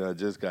two. I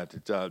just got the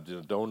job.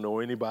 Just don't know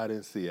anybody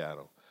in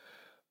Seattle.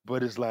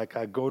 But it's like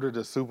I go to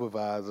the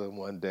supervisor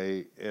one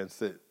day and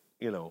said,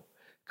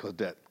 because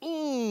that,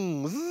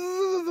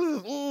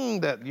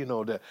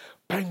 that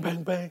bang,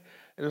 bang, bang.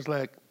 And it's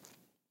like,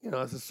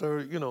 I said, sir,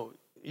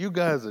 you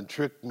guys have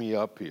tricked me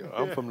up here.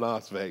 I'm from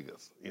Las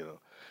Vegas,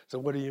 So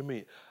what do you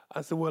mean?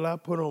 I said, well, I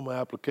put on my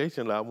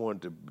application I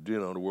wanted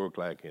to, to work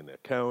like in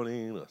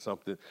accounting or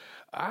something.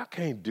 I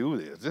can't do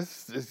this.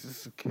 This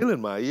is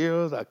killing my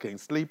ears. I can't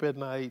sleep at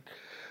night.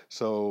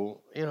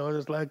 So,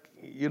 it's like,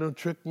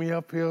 trick me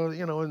up here,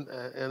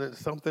 and it's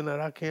something that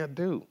I can't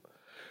do.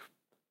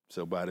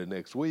 So by the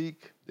next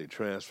week, they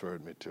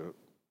transferred me to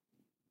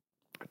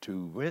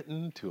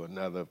Renton, to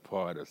another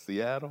part of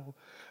Seattle,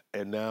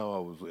 and now I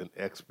was an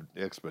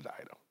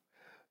expediter.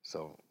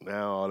 So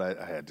now all I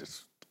had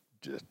just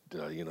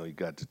you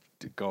got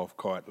the golf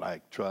cart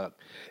like truck,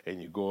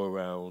 and you go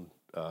around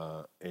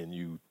and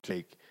you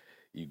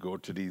go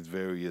to these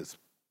various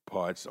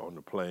parts on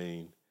the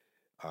plane,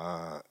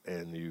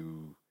 and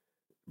you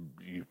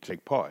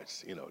take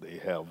parts.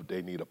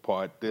 They need a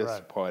part this,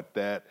 Right. part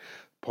that,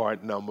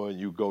 part number, and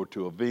you go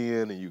to a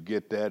VIN and you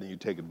get that and you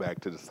take it back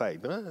to the site.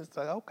 It's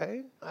like,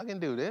 okay, I can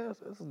do this.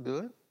 This is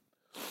good.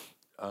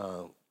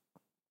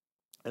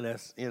 And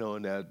that's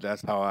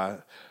that's how I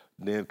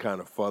then kind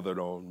of furthered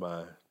on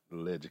my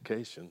little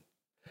education.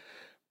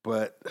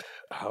 But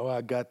how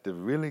I got to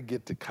really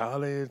get to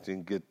college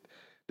and get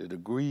the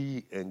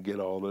degree and get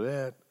all of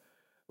that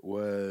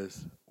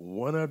was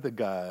one of the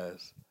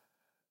guys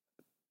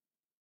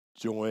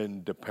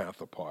joined the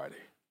Panther Party,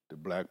 the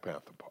Black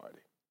Panther Party,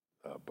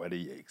 Buddy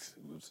Yates.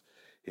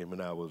 Him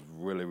and I was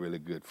really, really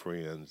good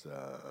friends.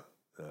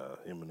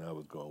 Him and I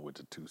was going with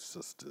the 2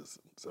 sisters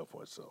and so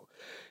forth. So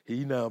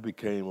he now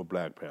became a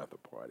Black Panther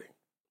Party.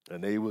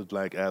 And they was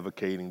like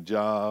advocating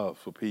jobs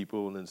for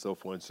people and so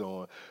forth and so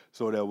on.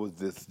 So there was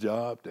this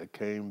job that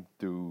came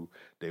through.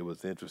 They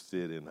was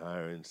interested in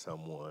hiring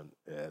someone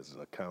as an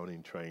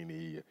accounting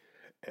trainee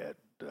at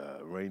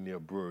Rainier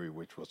Brewery,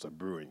 which was a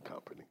brewing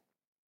company.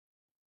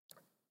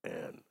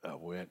 And I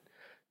went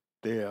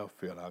there,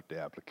 filled out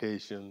the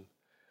application.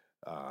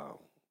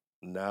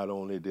 Not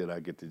only did I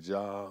get the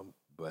job,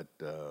 but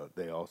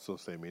they also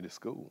sent me to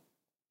school.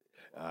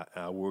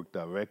 I worked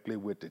directly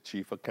with the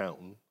chief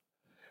accountant,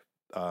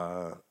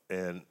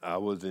 and I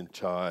was in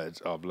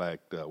charge of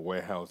like the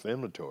warehouse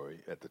inventory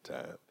at the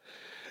time.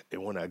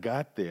 And when I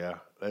got there,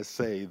 let's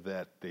say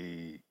that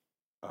the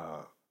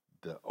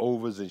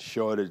overs and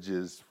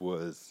shortages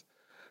was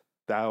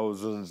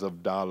thousands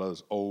of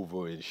dollars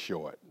over and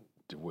short,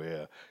 to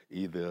where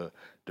either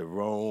the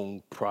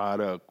wrong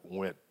product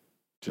went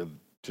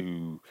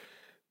to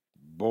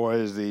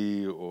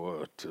Boise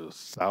or to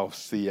South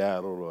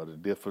Seattle or the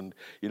different,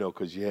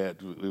 because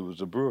it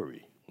was a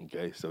brewery.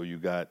 Okay, so you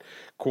got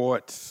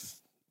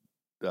quarts,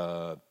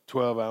 12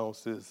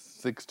 ounces,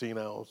 16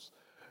 ounce,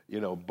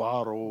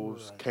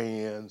 bottles, right,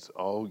 cans,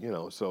 all,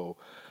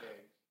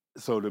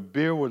 so the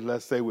beer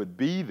would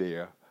be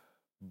there,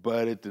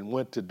 but it then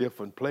went to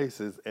different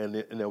places, and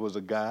there was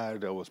a guy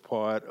that was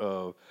part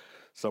of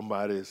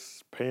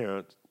somebody's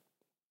parent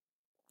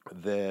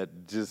that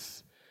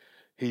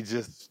he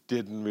just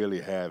didn't really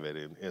have it,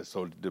 and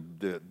so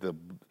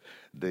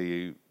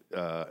the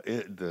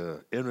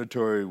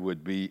inventory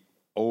would be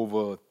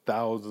over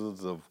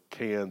thousands of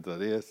cans of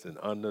this and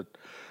under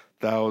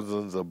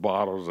thousands of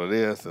bottles of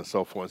this and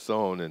so forth and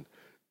so on. And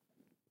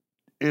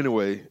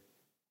anyway,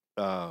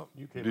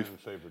 You came in and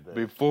saved the day.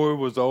 before it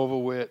was over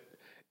with,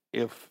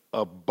 if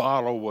a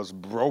bottle was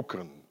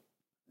broken,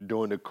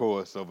 during the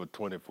course of a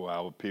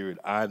 24-hour period.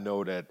 I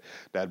know that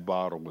that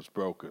bottle was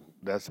broken.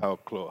 That's how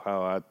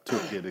I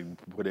took it and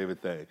put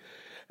everything.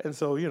 And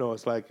so,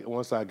 it's like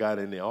once I got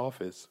in the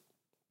office,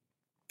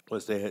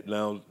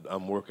 now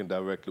I'm working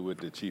directly with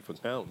the chief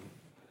accountant,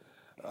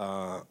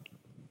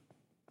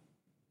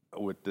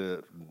 with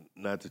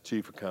not the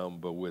chief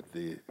accountant, but with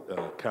the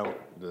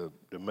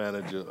the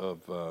manager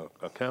of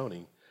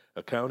accounting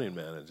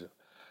manager.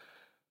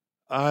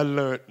 I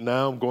learned.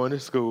 Now I'm going to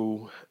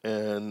school,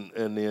 and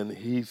then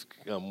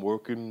I'm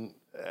working,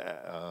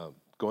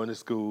 going to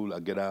school. I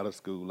get out of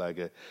school like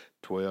at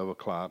 12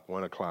 o'clock,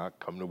 1 o'clock.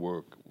 Come to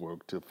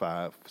work till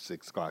 5,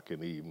 6 o'clock in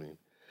the evening,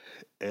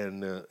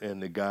 and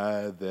the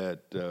guy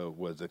that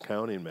was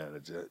accounting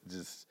manager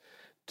just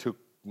took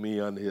me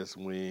under his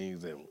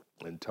wings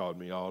and taught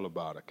me all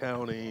about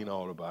accounting,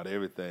 all about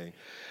everything.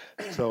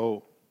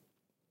 So.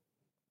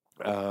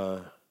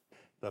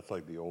 That's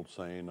like the old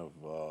saying of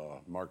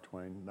Mark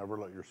Twain: "Never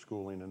let your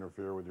schooling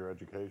interfere with your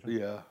education."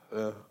 Yeah.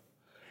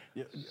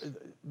 Yeah,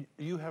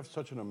 you have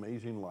such an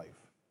amazing life,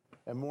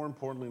 and more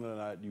importantly than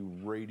that, you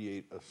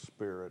radiate a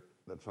spirit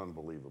that's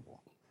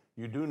unbelievable.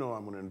 You do know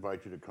I'm going to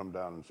invite you to come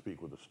down and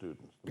speak with the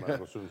students, the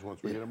medical students,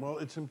 once we get them. Well,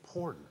 it's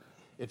important.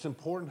 It's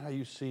important how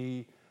you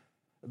see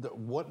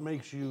what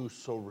makes you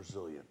so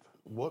resilient,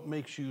 what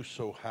makes you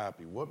so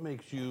happy, what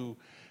makes you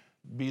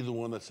be the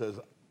one that says,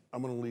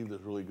 I'm going to leave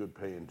this really good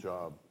paying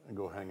job and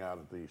go hang out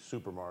at the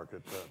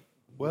supermarket,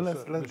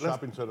 the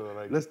shopping center that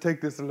I... Let's take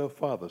this a little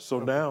farther. So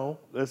now,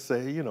 let's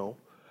say,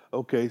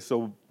 okay,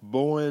 so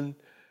Boeing,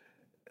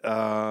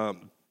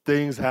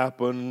 things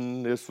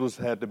happen. This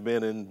had to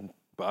been in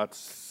about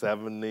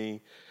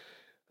 70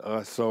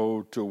 or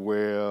so, to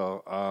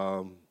where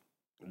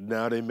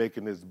now they're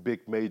making this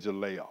big major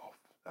layoff,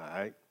 all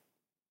right?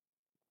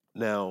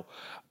 Now,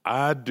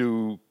 I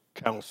do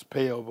accounts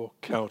payable,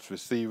 accounts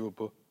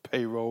receivable,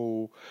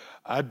 payroll.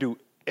 I do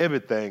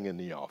everything in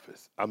the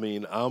office. I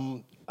mean,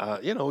 you're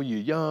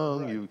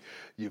young, Right.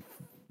 you're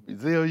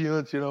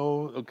resilient,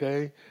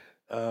 okay?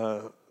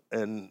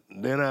 And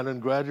then I done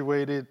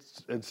graduated,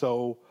 and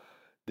so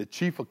the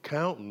chief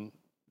accountant,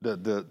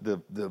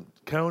 the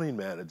accounting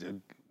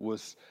manager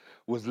was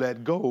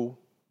let go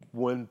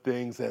when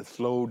things had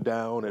slowed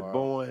down at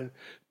Boeing.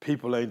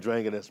 People ain't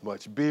drinking as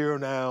much beer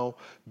now.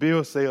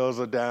 Beer sales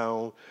are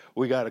down.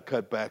 We got to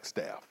cut back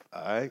staff,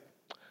 all right?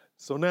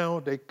 So now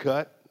they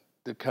cut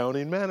the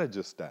accounting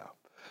manager staff.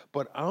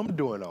 But I'm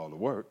doing all the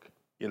work,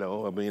 I'm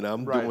doing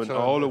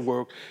all the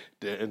work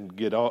and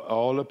get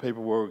all the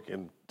paperwork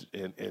and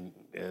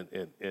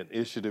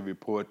issue the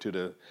report to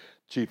the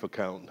chief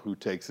accountant, who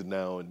takes it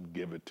now and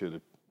give it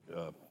to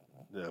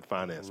the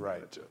finance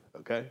manager,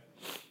 okay?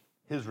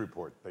 His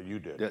report that you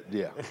did.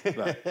 Yeah,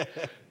 right.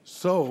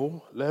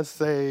 So let's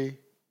say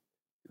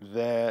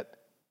that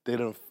they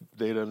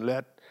done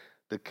let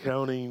the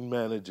accounting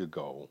manager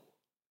go,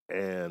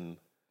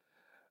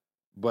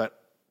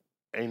 but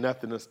ain't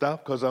nothing to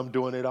stop because I'm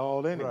doing it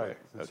all anyway.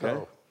 Right. Okay.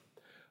 So,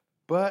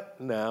 but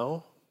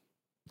now,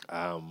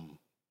 I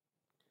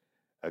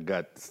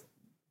got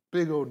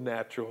big old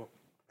natural.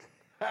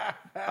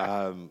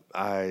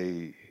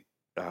 I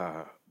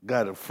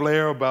got a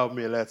flair about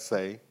me, let's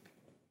say.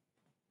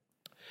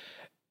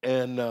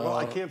 And well,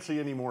 I can't see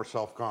any more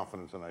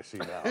self-confidence than I see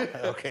now.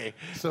 Okay.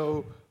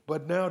 So,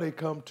 but now they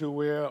come to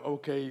where,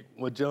 okay,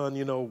 well, John,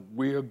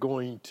 we're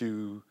going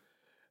to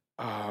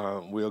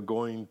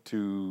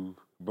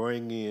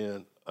bring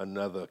in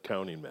another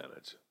accounting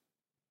manager,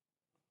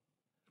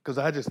 because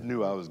I just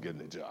knew I was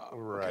getting a job.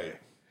 Right. Okay?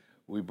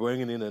 We're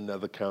bringing in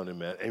another accounting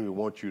manager, and we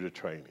want you to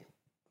train him.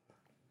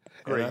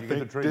 Great, you get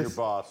to train your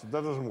boss.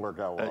 That doesn't work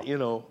out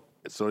well.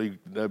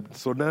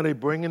 So now they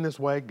bring in this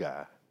white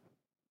guy.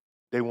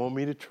 They want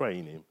me to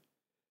train him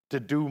to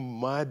do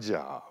my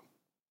job.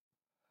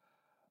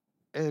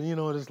 And,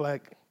 it's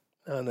like,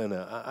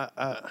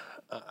 no,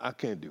 I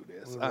can't do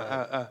this.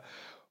 Right.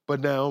 But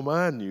now,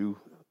 mind you,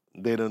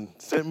 they done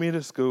sent me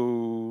to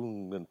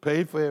school and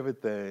paid for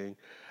everything.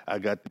 I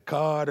got the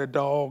car, the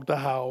dog, the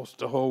house,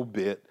 the whole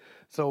bit.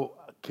 So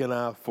can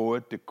I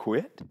afford to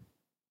quit?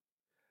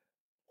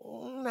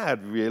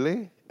 Not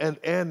really. And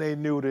they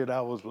knew that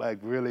I was like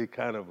really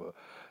kind of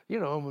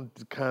I'm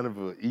kind of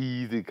an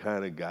easy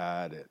kind of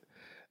guy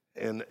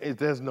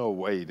there's no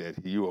way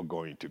that you are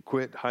going to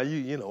quit. How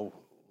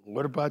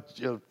what about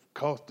your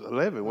cost of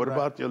living? What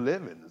about your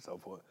living and so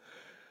forth?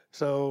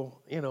 So,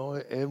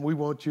 and we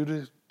want you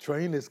to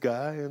train this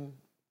guy, and,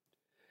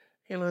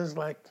 it's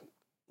like,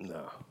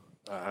 no,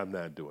 I'm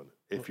not doing it.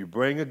 If you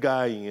bring a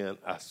guy in,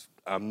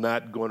 I'm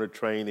not going to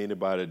train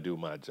anybody to do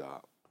my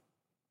job.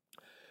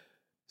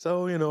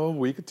 So, a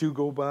week or two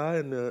go by,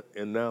 and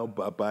now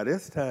by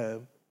this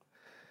time,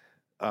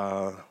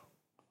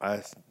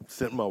 I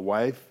sent my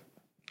wife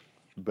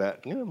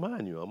back.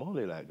 Mind you, I'm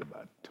only like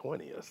about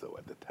 20 or so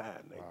at the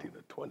time, 19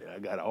 or 20. I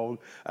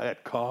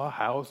got car,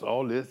 house,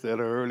 all this at an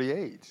early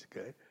age,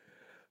 okay?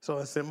 So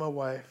I sent my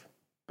wife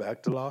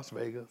back to Las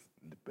Vegas,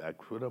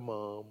 back with her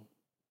mom,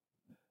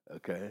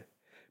 okay?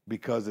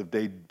 Because if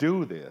they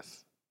do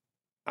this,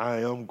 I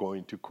am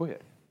going to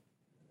quit,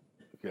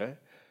 okay?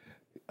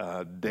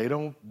 They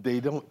don't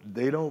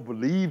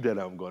believe that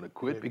I'm going to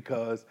quit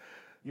because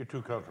You're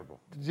too comfortable.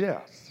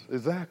 yes,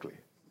 exactly.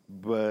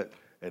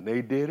 And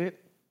they did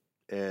it,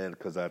 and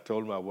because I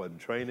told them I wasn't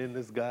training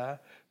this guy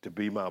to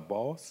be my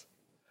boss,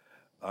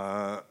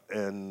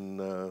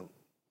 and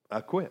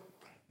I quit.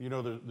 You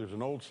know, there's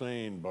an old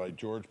saying by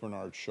George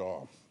Bernard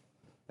Shaw,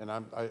 and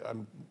I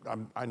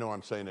know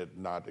I'm saying it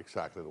not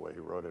exactly the way he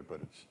wrote it,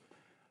 but it's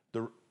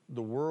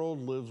the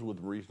world lives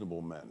with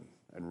reasonable men,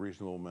 and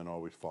reasonable men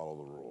always follow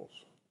the rules.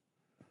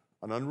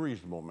 An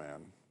unreasonable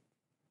man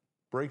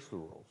breaks the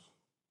rules.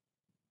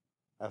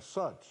 As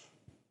such,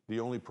 the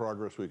only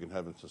progress we can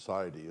have in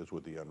society is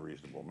with the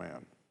unreasonable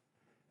man.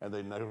 And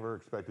they never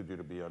expected you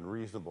to be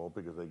unreasonable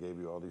because they gave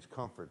you all these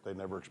comfort. They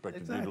never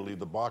expected you to leave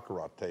the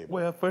baccarat table.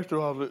 Well, first of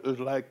all, it was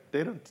like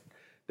they done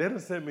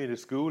sent me to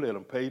school. They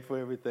done paid for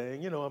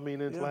everything. You know, I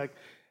mean, it's like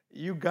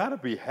you got to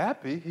be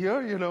happy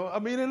here. You know, I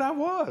mean, and I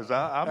was.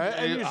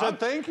 And you said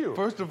thank you.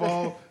 First of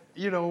all,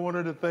 you know, one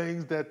of the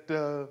things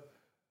that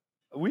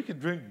we could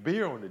drink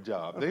beer on the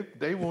job.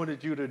 They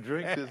wanted you to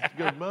drink this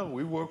good money.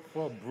 We work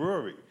for a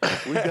brewery.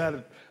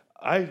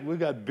 We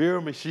got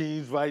beer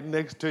machines right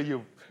next to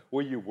you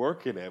where you're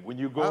working at. When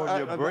you go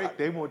on your break,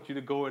 they want you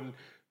to go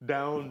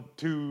down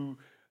to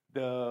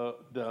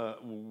the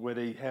where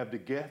they have the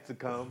guests to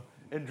come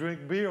and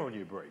drink beer on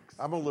your breaks.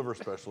 I'm a liver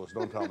specialist.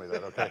 Don't tell me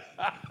that, okay?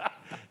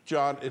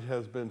 John, it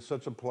has been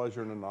such a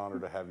pleasure and an honor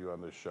to have you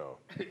on this show.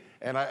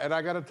 And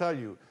I got to tell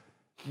you,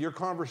 your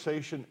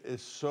conversation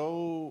is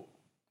so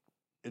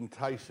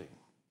enticing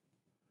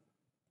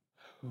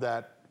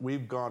that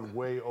we've gone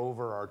way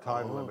over our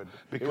time limit.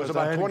 Because it was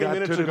about 20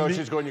 minutes ago,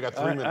 she's going, you got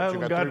 3 minutes. I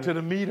haven't got to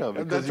the meat of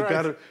it. That's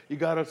right. You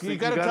got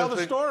to tell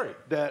the story.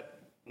 That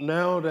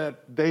now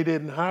that they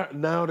didn't hire,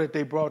 now that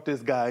they brought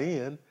this guy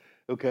in,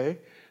 okay?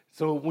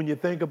 So when you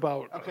think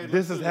about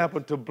this has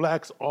happened to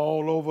blacks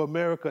all over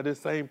America, the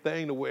same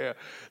thing to where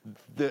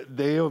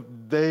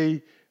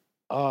they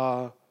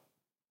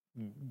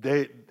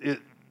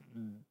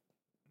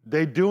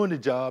doing the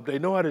job, they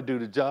know how to do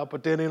the job,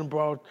 but then they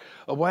brought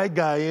a white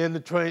guy in to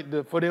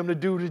train for them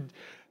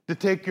to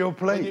take your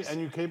place. And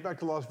you came back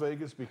to Las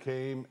Vegas,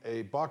 became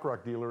a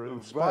baccarat dealer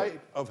in spite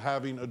of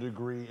having a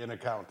degree in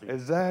accounting.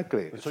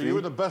 Exactly. So you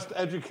were the best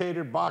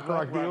educated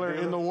baccarat dealer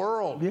in the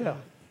world. Yeah.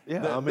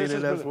 Yeah, I mean,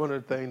 and that's one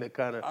of the things that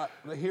kind of...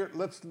 Here,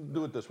 let's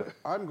do it this way.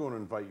 I'm going to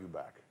invite you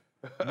back.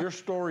 Your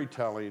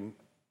storytelling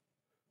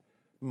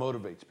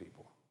motivates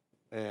people.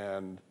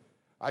 And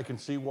I can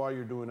see why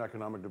you're doing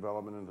economic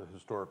development in the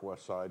historic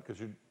West Side,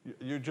 because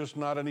you're just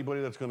not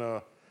anybody that's going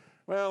to,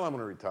 well, I'm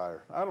going to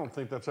retire. I don't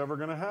think that's ever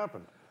going to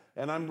happen.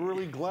 And I'm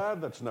really glad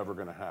that's never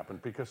going to happen,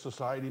 because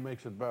society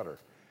makes it better.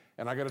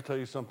 And I got to tell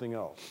you something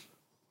else.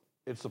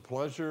 It's a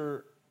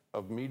pleasure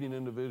of meeting an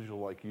individual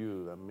like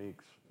you that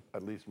makes,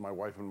 at least my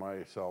wife and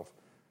myself,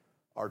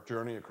 our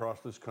journey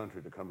across this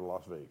country to come to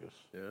Las Vegas.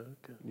 Yeah,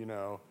 okay. You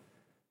know,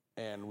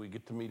 and we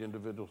get to meet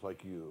individuals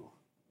like you.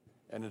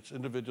 And it's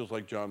individuals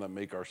like John that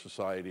make our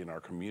society and our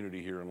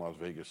community here in Las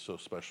Vegas so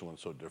special and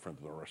so different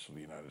than the rest of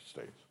the United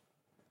States.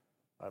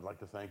 I'd like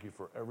to thank you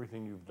for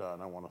everything you've done.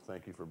 I want to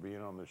thank you for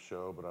being on this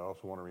show, but I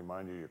also want to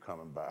remind you you're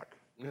coming back.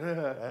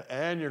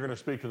 And you're going to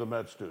speak to the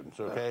med students,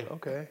 okay?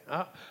 Okay,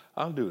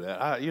 I'll do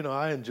that.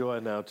 I enjoy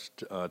now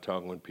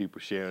talking with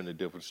people, sharing the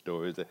different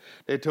stories.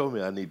 They told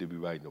me I need to be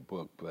writing a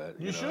book, but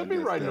you should be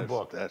writing a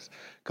book. That's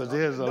because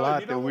there's a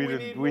lot that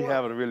we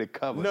haven't really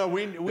covered. No,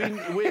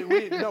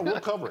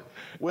 we'll cover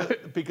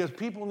it because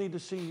people need to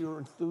see your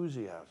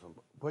enthusiasm,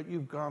 what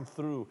you've gone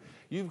through.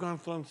 You've gone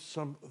through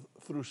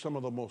some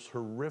of the most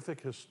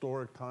horrific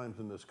historic times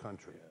in this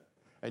country,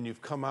 and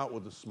you've come out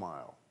with a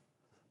smile.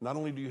 Not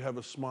only do you have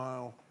a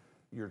smile,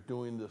 you're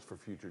doing this for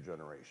future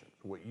generations.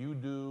 What you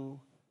do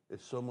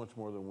is so much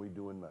more than we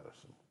do in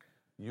medicine.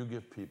 You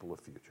give people a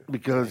future.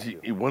 Because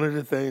one of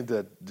the things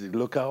that to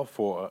look out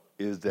for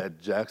is that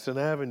Jackson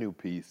Avenue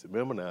piece.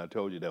 Remember now, I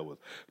told you that was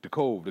the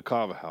Cove, the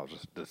Carver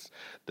House,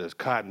 the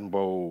Cotton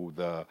Bowl,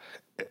 the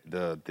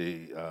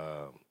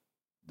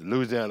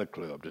Louisiana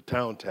Club, the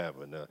Town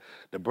Tavern,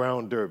 the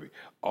Brown Derby.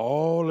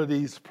 All of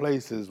these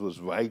places was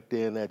right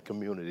there in that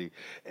community.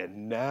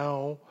 And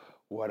now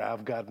what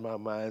I've got my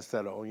mind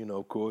set on,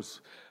 of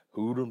course,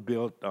 who done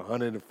built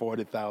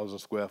 140,000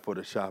 square foot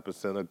of shopping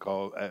center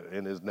called,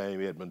 in his name,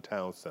 Edmond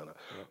Town Center.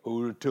 Yeah.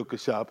 Who took a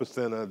shopping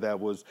center that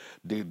was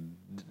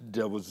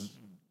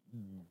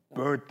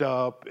burnt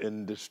up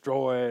and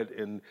destroyed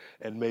and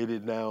made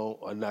it now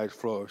a nice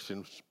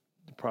flourishing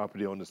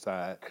property on the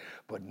side.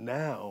 But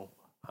now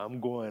I'm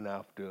going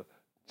after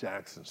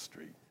Jackson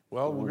Street.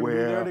 Well, we're going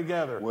to be there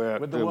together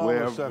with the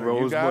Wellness Center.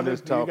 Roseman is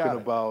talking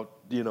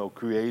about,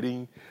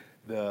 creating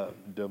the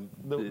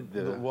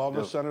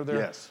Wellness Center there.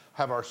 Yes.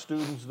 Have our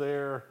students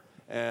there,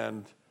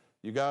 and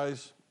you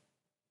guys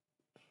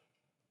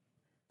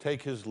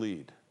take his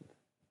lead.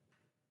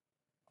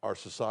 Our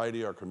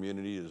society, our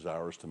community is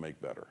ours to make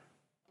better.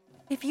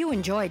 If you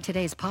enjoyed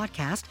today's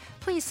podcast,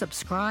 please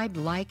subscribe,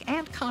 like,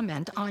 and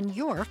comment on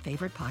your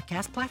favorite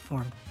podcast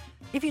platform.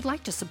 If you'd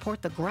like to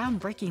support the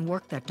groundbreaking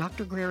work that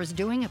Dr. Greer is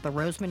doing at the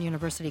Roseman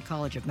University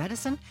College of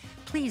Medicine,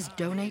 please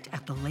donate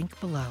at the link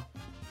below.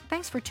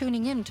 Thanks for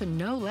tuning in to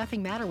No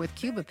Laughing Matter with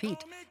Cuba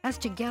Pete, as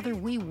together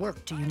we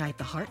work to unite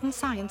the heart and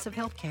science of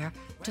healthcare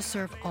to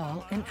serve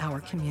all in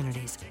our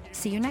communities.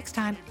 See you next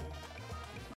time.